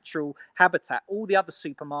its natural habitat. All the other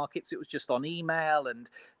supermarkets, it was just on email, and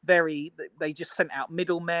they just sent out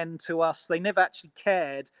middlemen to us. They never actually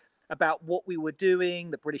cared about what we were doing,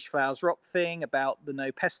 the British Flowers Rock thing, about the no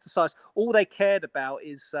pesticides. All they cared about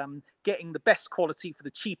is getting the best quality for the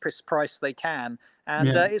cheapest price they can. And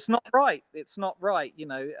yeah, it's not right. It's not right. You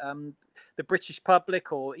know, the British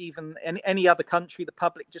public, or even any other country, the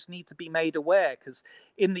public just need to be made aware. Because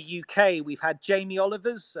in the UK, we've had Jamie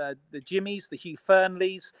Oliver's, the Jimmys, the Hugh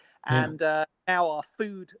Fernleys, yeah, and now our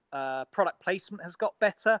food product placement has got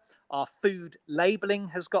better. Our food labeling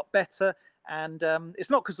has got better. And it's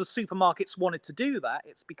not because the supermarkets wanted to do that.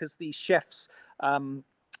 It's because these chefs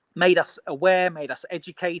made us aware, made us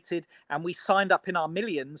educated, and we signed up in our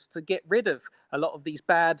millions to get rid of a lot of these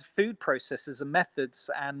bad food processes and methods,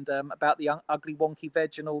 and about the ugly wonky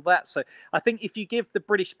veg and all that. So I think if you give the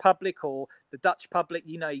British public or the Dutch public,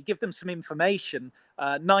 you know, you give them some information,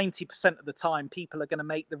 90% of the time people are going to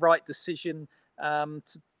make the right decision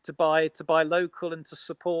to buy local and to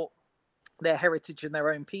support their heritage and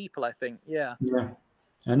their own people, I think. Yeah. yeah.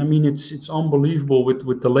 And I mean, it's unbelievable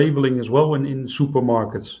with the labeling as well in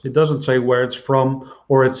supermarkets. It doesn't say where it's from,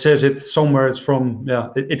 or it says it somewhere it's from. Yeah,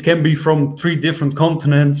 it can be from 3 different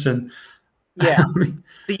continents, and Yeah.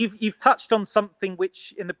 So you've touched on something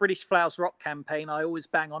which in the British Flowers Rock campaign I always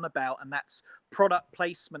bang on about, and that's product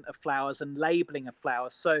placement of flowers and labeling of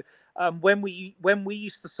flowers. So when we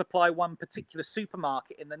used to supply one particular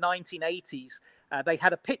supermarket in the 1980s, they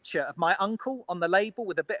had a picture of my uncle on the label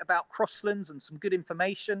with a bit about Crosslands and some good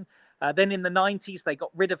information. Then in the 90s, they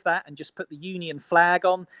got rid of that and just put the Union flag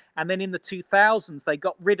on. And then in the 2000s, they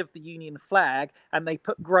got rid of the Union flag and they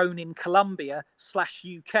put grown in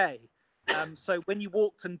Colombia/UK. So when you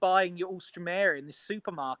walked and buying your Alstroemeria in this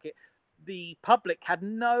supermarket, the public had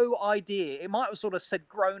no idea. It might have sort of said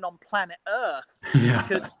grown on planet Earth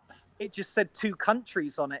because yeah, it just said 2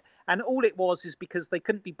 countries on it. And all it was is because they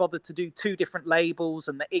couldn't be bothered to do 2 different labels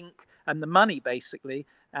and the ink and the money, basically.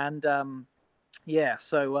 And yeah,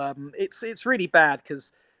 so it's really bad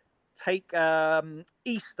because take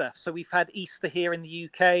Easter. So we've had Easter here in the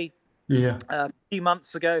UK yeah, a few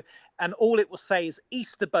months ago, and all it will say is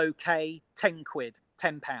Easter bouquet, 10 quid,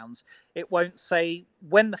 £10. It won't say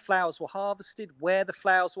when the flowers were harvested, where the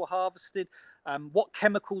flowers were harvested, what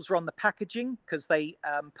chemicals are on the packaging, because they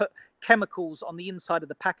put chemicals on the inside of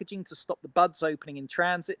the packaging to stop the buds opening in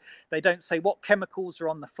transit. They don't say what chemicals are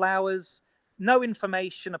on the flowers. No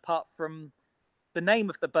information apart from the name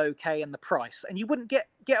of the bouquet and the price. And you wouldn't get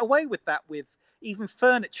away with that with even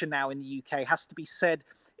furniture now in the UK. Has to be said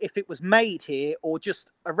if it was made here or just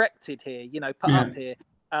erected here, put up here.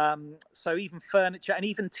 So even furniture and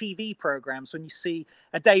even TV programs, when you see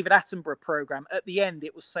a David Attenborough program, at the end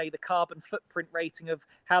it will say the carbon footprint rating of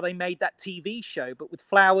how they made that TV show. But with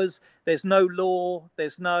flowers, there's no law,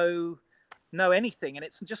 there's no anything, and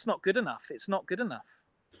it's just not good enough. It's not good enough.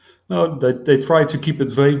 No, they try to keep it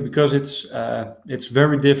vague because it's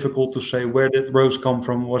very difficult to say where did rose come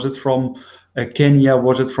from. Was it from Kenya?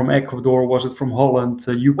 Was it from Ecuador? Was it from Holland,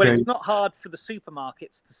 UK? Well, it's not hard for the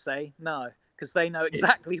supermarkets to say no, because they know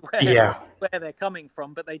exactly where they're coming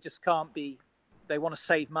from, but they just can't be. They want to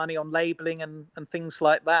save money on labeling and things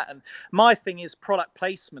like that. And my thing is product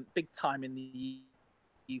placement, big time in the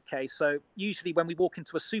UK. So usually when we walk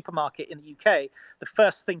into a supermarket in the UK, the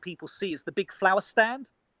first thing people see is the big flower stand.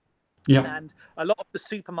 Yeah. And a lot of the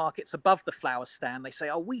supermarkets above the flower stand, they say,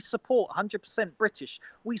 oh, we support 100% British.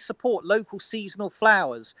 We support local seasonal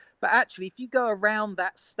flowers. But actually, if you go around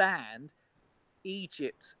that stand,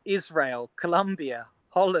 Egypt, Israel, Colombia,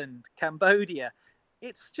 Holland, Cambodia,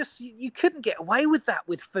 it's just, you couldn't get away with that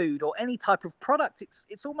with food or any type of product.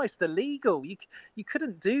 It's almost illegal. You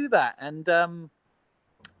couldn't do that. And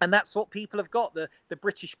that's what people have got. The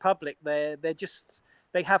British public,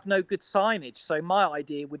 they have no good signage. So my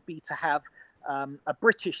idea would be to have a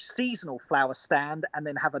British seasonal flower stand and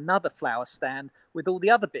then have another flower stand with all the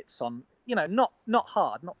other bits on. Not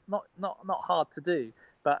hard, not hard to do.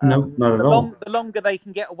 But no, not at all. The longer they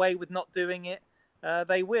can get away with not doing it,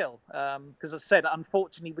 they will. Because as I said,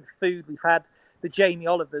 unfortunately with food, we've had the Jamie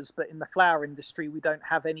Olivers, but in the flower industry, we don't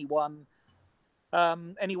have anyone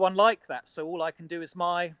like that. So all I can do is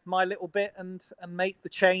my little bit and make the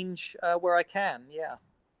change where I can.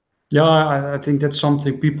 I think that's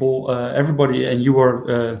something people, everybody, and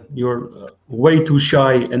you're way too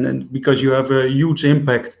shy, and because you have a huge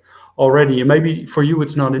impact already, and maybe for you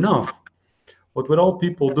it's not enough. But with all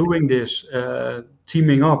people doing this,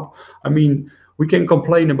 teaming up, I mean, we can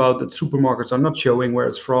complain about that supermarkets are not showing where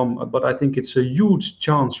it's from, but I think it's a huge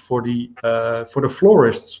chance for the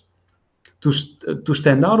florists to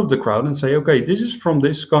stand out of the crowd and say, okay, this is from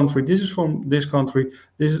this country, this is from this country,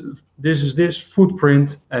 this is this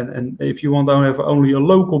footprint, and if you want to have only a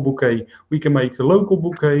local bouquet, we can make the local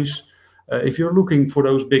bouquets. If you're looking for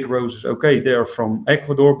those big roses, okay, they're from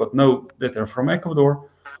Ecuador, but know that they're from Ecuador.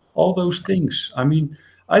 All those things. I mean,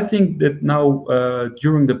 I think that now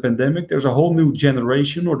during the pandemic, there's a whole new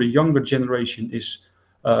generation, or the younger generation is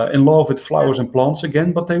in love with flowers and plants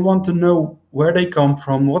again, but they want to know where they come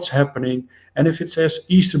from, what's happening. And if it says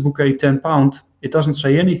Easter bouquet £10, it doesn't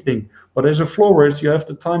say anything. But as a florist, you have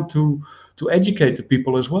the time to educate the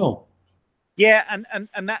people as well. Yeah,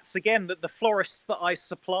 and that's again that the florists that I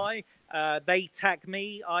supply, they tag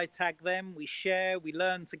me, I tag them, we share, we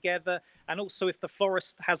learn together. And also if the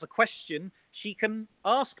florist has a question, she can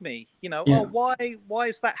ask me, oh, why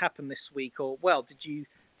has that happened this week? Or, well, did you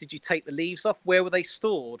take the leaves off? Where were they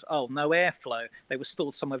stored? Oh, no airflow. They were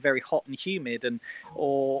stored somewhere very hot and humid, and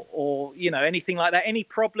or anything like that. Any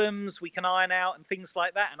problems we can iron out and things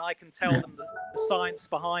like that, and I can tell them the science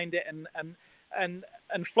behind it.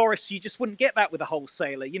 And florists, you just wouldn't get that with a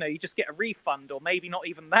wholesaler. You just get a refund, or maybe not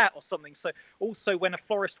even that, or something. So also when a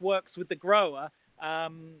florist works with the grower,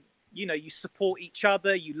 you support each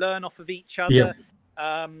other, you learn off of each other.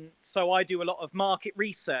 So I do a lot of market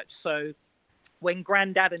research. So when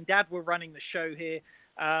Grandad and Dad were running the show here,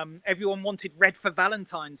 everyone wanted red for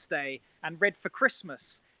Valentine's Day and red for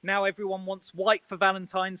Christmas. Now everyone wants white for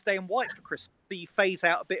Valentine's Day and white for Christmas. So you phase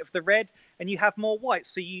out a bit of the red and you have more white.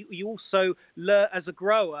 So you also learn, as a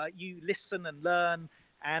grower, you listen and learn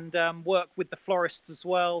and work with the florists as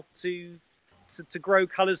well to grow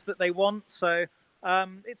colours that they want. So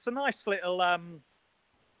it's a nice little,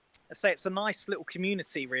 it's a nice little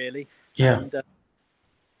community, really. Yeah. And,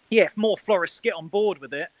 if more florists get on board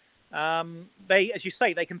with it, they, as you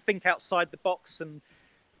say, they can think outside the box and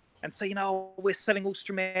say, we're selling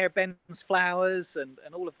Alstroemeria Ben's flowers and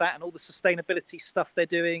all of that and all the sustainability stuff they're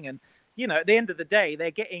doing. And, at the end of the day,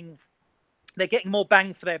 they're getting more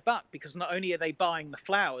bang for their buck, because not only are they buying the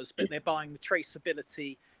flowers, but they're buying the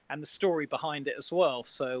traceability and the story behind it as well.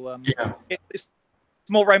 So it's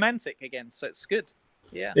more romantic again. So it's good.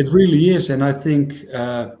 Yeah, it really is. And I think,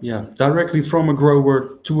 directly from a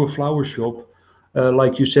grower to a flower shop,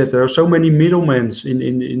 like you said, there are so many middlemen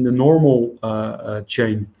in the normal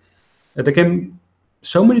chain.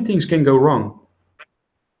 So many things can go wrong.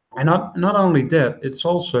 And not only that, it's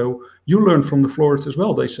also, you learn from the florists as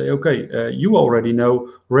well. They say, okay, you already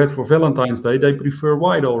know red for Valentine's Day, they prefer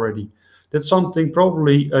white already. That's something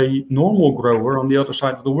probably a normal grower on the other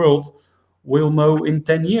side of the world will know in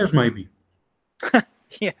 10 years maybe.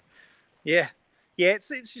 Yeah, yeah, yeah.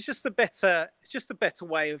 It's just a better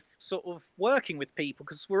way of sort of working with people,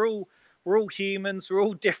 because we're all humans, we're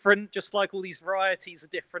all different, just like all these varieties are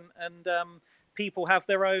different, and people have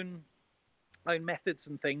their own methods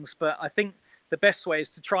and things. But I think the best way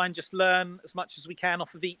is to try and just learn as much as we can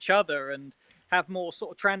off of each other and have more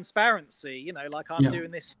sort of transparency. You know, like I'm Yeah. doing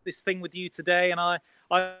this thing with you today, and I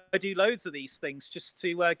do loads of these things just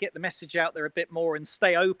to get the message out there a bit more and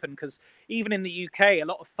stay open. Because even in the UK, a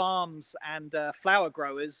lot of farms and flower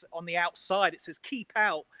growers on the outside, it says keep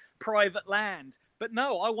out private land. But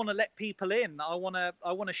no, I want to let people in. I want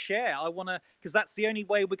to share. Because that's the only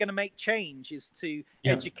way we're going to make change, is to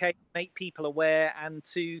Yeah. educate, make people aware, and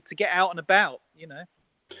to get out and about. You know.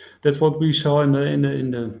 That's what we saw in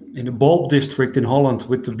the bulb district in Holland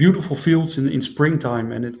with the beautiful fields in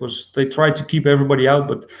springtime, and they tried to keep everybody out,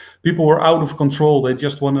 but people were out of control. They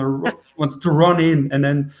just wanted to run in, and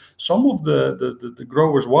then some of the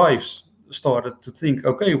growers' wives started to think,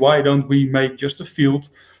 okay, why don't we make just a field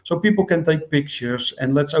so people can take pictures,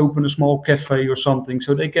 and let's open a small cafe or something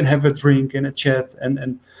so they can have a drink and a chat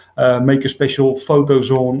and make a special photo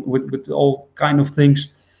zone with all kind of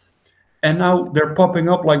things, and now they're popping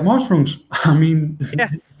up like mushrooms. I mean, Yeah.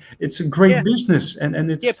 it's a great Yeah. business, and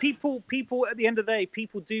Yeah, it's people at the end of the day,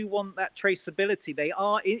 people do want that traceability. They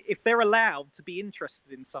are, if they're allowed to be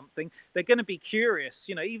interested in something, they're going to be curious.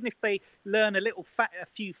 You know, even if they learn a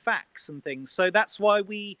few facts and things. So that's why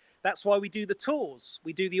we do the tours.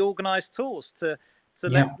 We do the organized tours to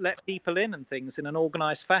yeah, let people in and things in an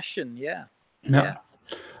organized fashion. Yeah, yeah. yeah.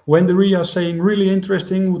 Wendy Ria saying really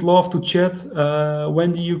interesting. Would love to chat.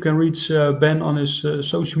 Wendy, you can reach Ben on his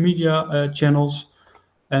social media channels,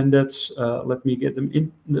 and that's let me get them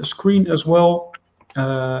in the screen as well.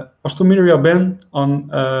 Alstroemeria Ben on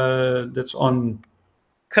that's on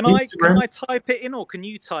Can Instagram. I type it in, or can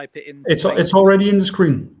you type it into It's Facebook? already in the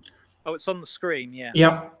screen. Oh, it's on the screen. Yeah.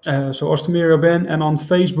 Yeah. So Alstroemeria Ben, and on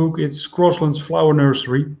Facebook it's Crosslands Flower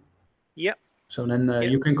Nursery. Yep. So then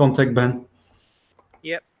Yep. you can contact Ben.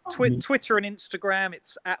 Yep. Twitter and Instagram,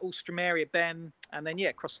 it's at Alstroemeria Ben, and then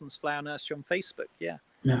Crosslands Flower Nursery on Facebook. Yeah.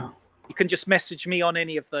 Yeah. You can just message me on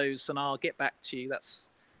any of those, and I'll get back to you. That's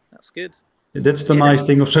good. That's the Yeah. nice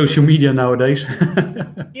thing of social media nowadays.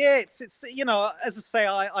 Yeah. It's you know, as I say,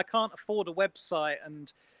 I can't afford a website,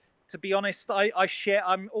 and to be honest,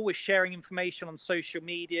 I'm always sharing information on social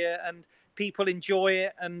media, and people enjoy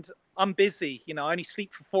it, and I'm busy. You know, I only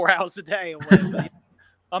sleep for 4 hours a day or whatever.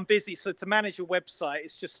 I'm busy, so to manage a website,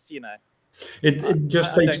 it's just, you know, It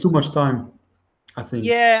just I takes don't. too much time, I think.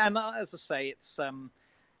 Yeah, and as I say, it's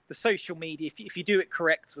the social media. If you do it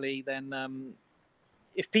correctly, then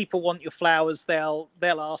if people want your flowers, they'll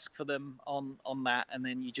ask for them on that, and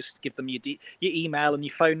then you just give them your email and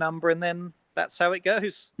your phone number, and then that's how it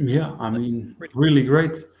goes. Yeah, I So mean, pretty really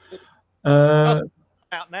great. good. Uh, That's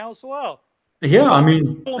out now as well. We've yeah, I got a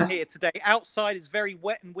mean, storm here today. Outside is very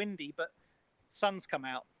wet and windy, but sun's come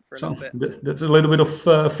out for a so little bit. that's a little bit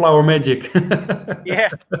of flower magic. Yeah,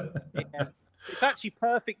 yeah. It's actually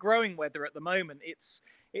perfect growing weather at the moment. It's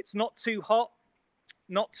not too hot,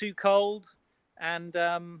 not too cold, and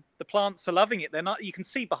the plants are loving it. They're not. You can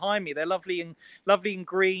see behind me. They're lovely and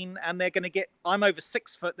green, and they're going to get. I'm over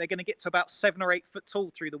 6 foot. They're going to get to about 7 or 8 foot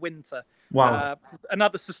tall through the winter. Wow.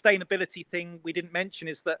 Another sustainability thing we didn't mention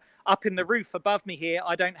is that up in the roof above me here,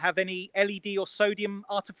 I don't have any LED or sodium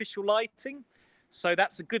artificial lighting, so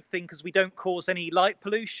that's a good thing because we don't cause any light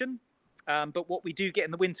pollution. But what we do get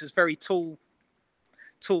in the winter is very tall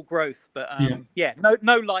growth. But Yeah.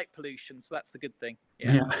 no light pollution, so that's the good thing.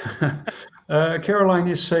 Yeah. Caroline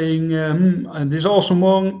is saying, this awesome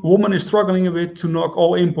woman is struggling a bit to knock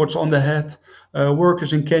all imports on the head.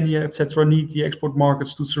 Workers in Kenya, etc., need the export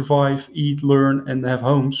markets to survive, eat, learn, and have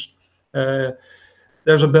homes.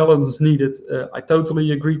 There's a balance needed. I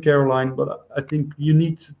totally agree, Caroline, but I think you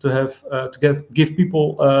need to have give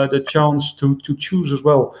people the chance to choose as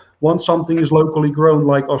well. Once something is locally grown,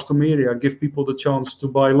 like Alstroemeria, give people the chance to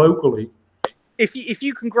buy locally. If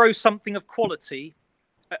you can grow something of quality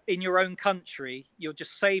in your own country, you're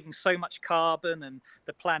just saving so much carbon and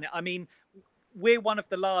the planet. I mean, we're one of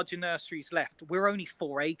the larger nurseries left. We're only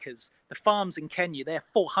 4 acres. The farms in Kenya, they're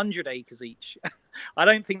 400 acres each. I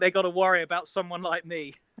don't think they got to worry about someone like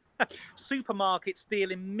me. Supermarkets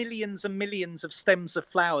deal in millions and millions of stems of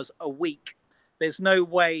flowers a week. There's no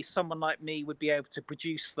way someone like me would be able to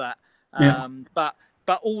produce that. Yeah. But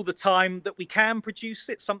all the time that we can produce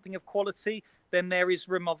it, something of quality, then there is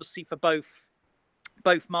room obviously for both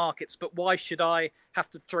markets. But why should I have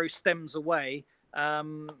to throw stems away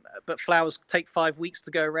but flowers take 5 weeks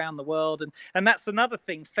to go around the world, and that's another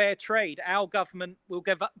thing. Fair trade. Our government will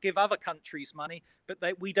give other countries money, but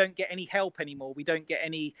we don't get any help anymore. We don't get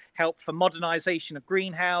any help for modernization of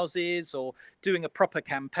greenhouses or doing a proper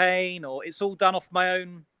campaign, or it's all done off my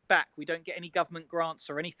own back. We don't get any government grants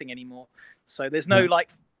or anything anymore. So there's no like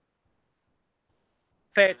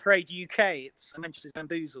fair trade UK. It's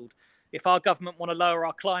bamboozled. If our government want to lower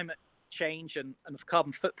our climate change and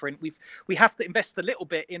carbon footprint, we have to invest a little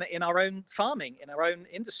bit in our own farming, in our own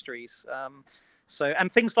industries.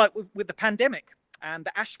 And things like with the pandemic and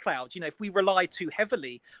the ash clouds, if we rely too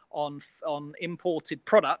heavily on imported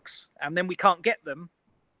products and then we can't get them,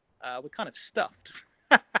 we're kind of stuffed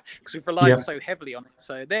because we've relied so heavily on it.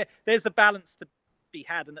 So there's a balance to be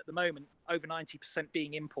had, and at the moment over 90%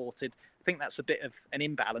 being imported. I think that's a bit of an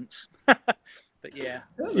imbalance. But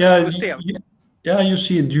we'll see. You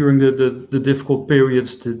see it during the difficult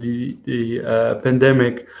periods, the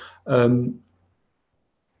pandemic,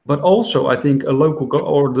 but also I think a local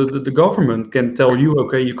or the government can tell you,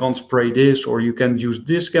 okay, you can't spray this or you can use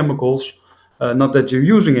these chemicals. Not that you're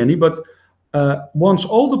using any, but once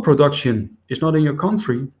all the production is not in your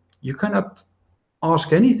country, you cannot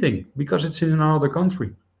ask anything because it's in another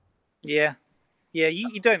country. Yeah,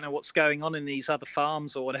 you don't know what's going on in these other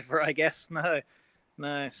farms or whatever, I guess. No.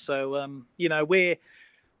 So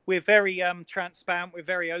we're very transparent. We're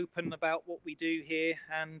very open about what we do here,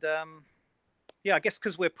 and I guess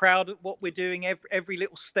because we're proud of what we're doing. Every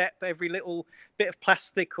little step, every little bit of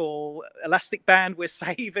plastic or elastic band we're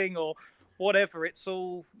saving or whatever. It's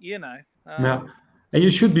all and you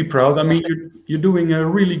should be proud. I mean, you're doing a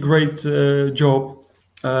really great job,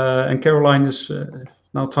 and Caroline is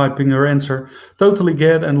now typing her answer. Totally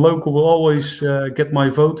get, and local will always get my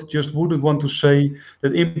vote. Just wouldn't want to say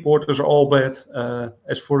that importers are all bad.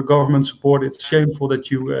 As for government support, it's shameful that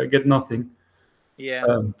you get nothing. Yeah,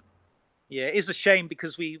 it is a shame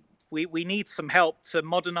because we need some help to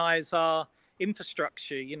modernize our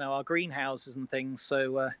infrastructure, our greenhouses and things.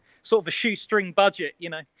 So sort of a shoestring budget,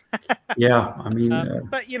 Yeah, I mean,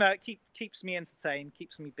 but it keeps me entertained,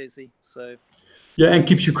 keeps me busy. So and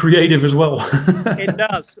keeps you creative as well. It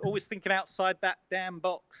does. Always thinking outside that damn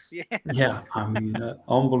box. Yeah, I mean,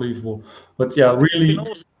 unbelievable. But really. It's been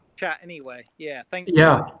awesome chat anyway. Yeah, thank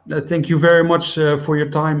you. Thank you very much for your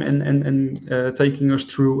time and taking us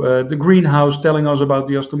through the greenhouse, telling us about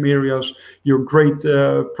the Alstroemerias, your great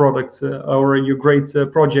product or your great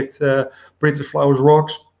project, British Flowers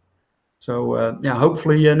Rocks. So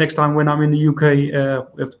hopefully next time when I'm in the UK,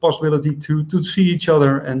 we have the possibility to see each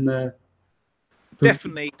other and.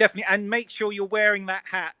 Definitely, and make sure you're wearing that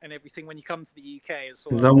hat and everything when you come to the UK as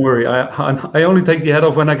well. Don't worry, I only take the hat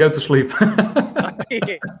off when I go to sleep.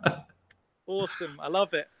 Awesome, I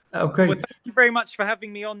love it. Okay. Well, thank you very much for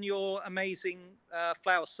having me on your amazing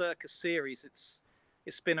Flower Circus series.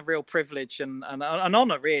 It's been a real privilege and an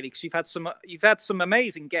honor, really, because you've had some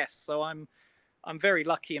amazing guests. So I'm very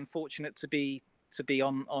lucky and fortunate to be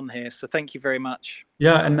on here. So thank you very much.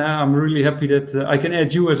 Yeah, and I'm really happy that I can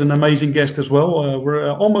add you as an amazing guest as well.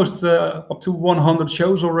 We're almost up to 100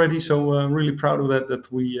 shows already, so I'm really proud of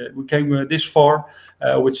that we came this far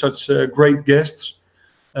with such great guests.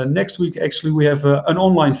 Next week, actually, we have an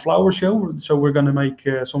online flower show, so we're going to make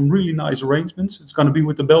some really nice arrangements. It's going to be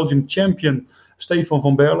with the Belgian champion, Stefan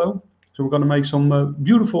van Berlo. So we're going to make some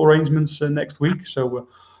beautiful arrangements next week. So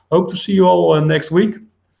hope to see you all next week.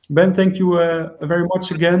 Ben, thank you very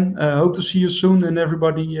much again. Hope to see you soon, and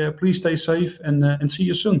everybody, please stay safe and see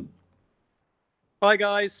you soon. Bye,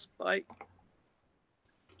 guys. Bye.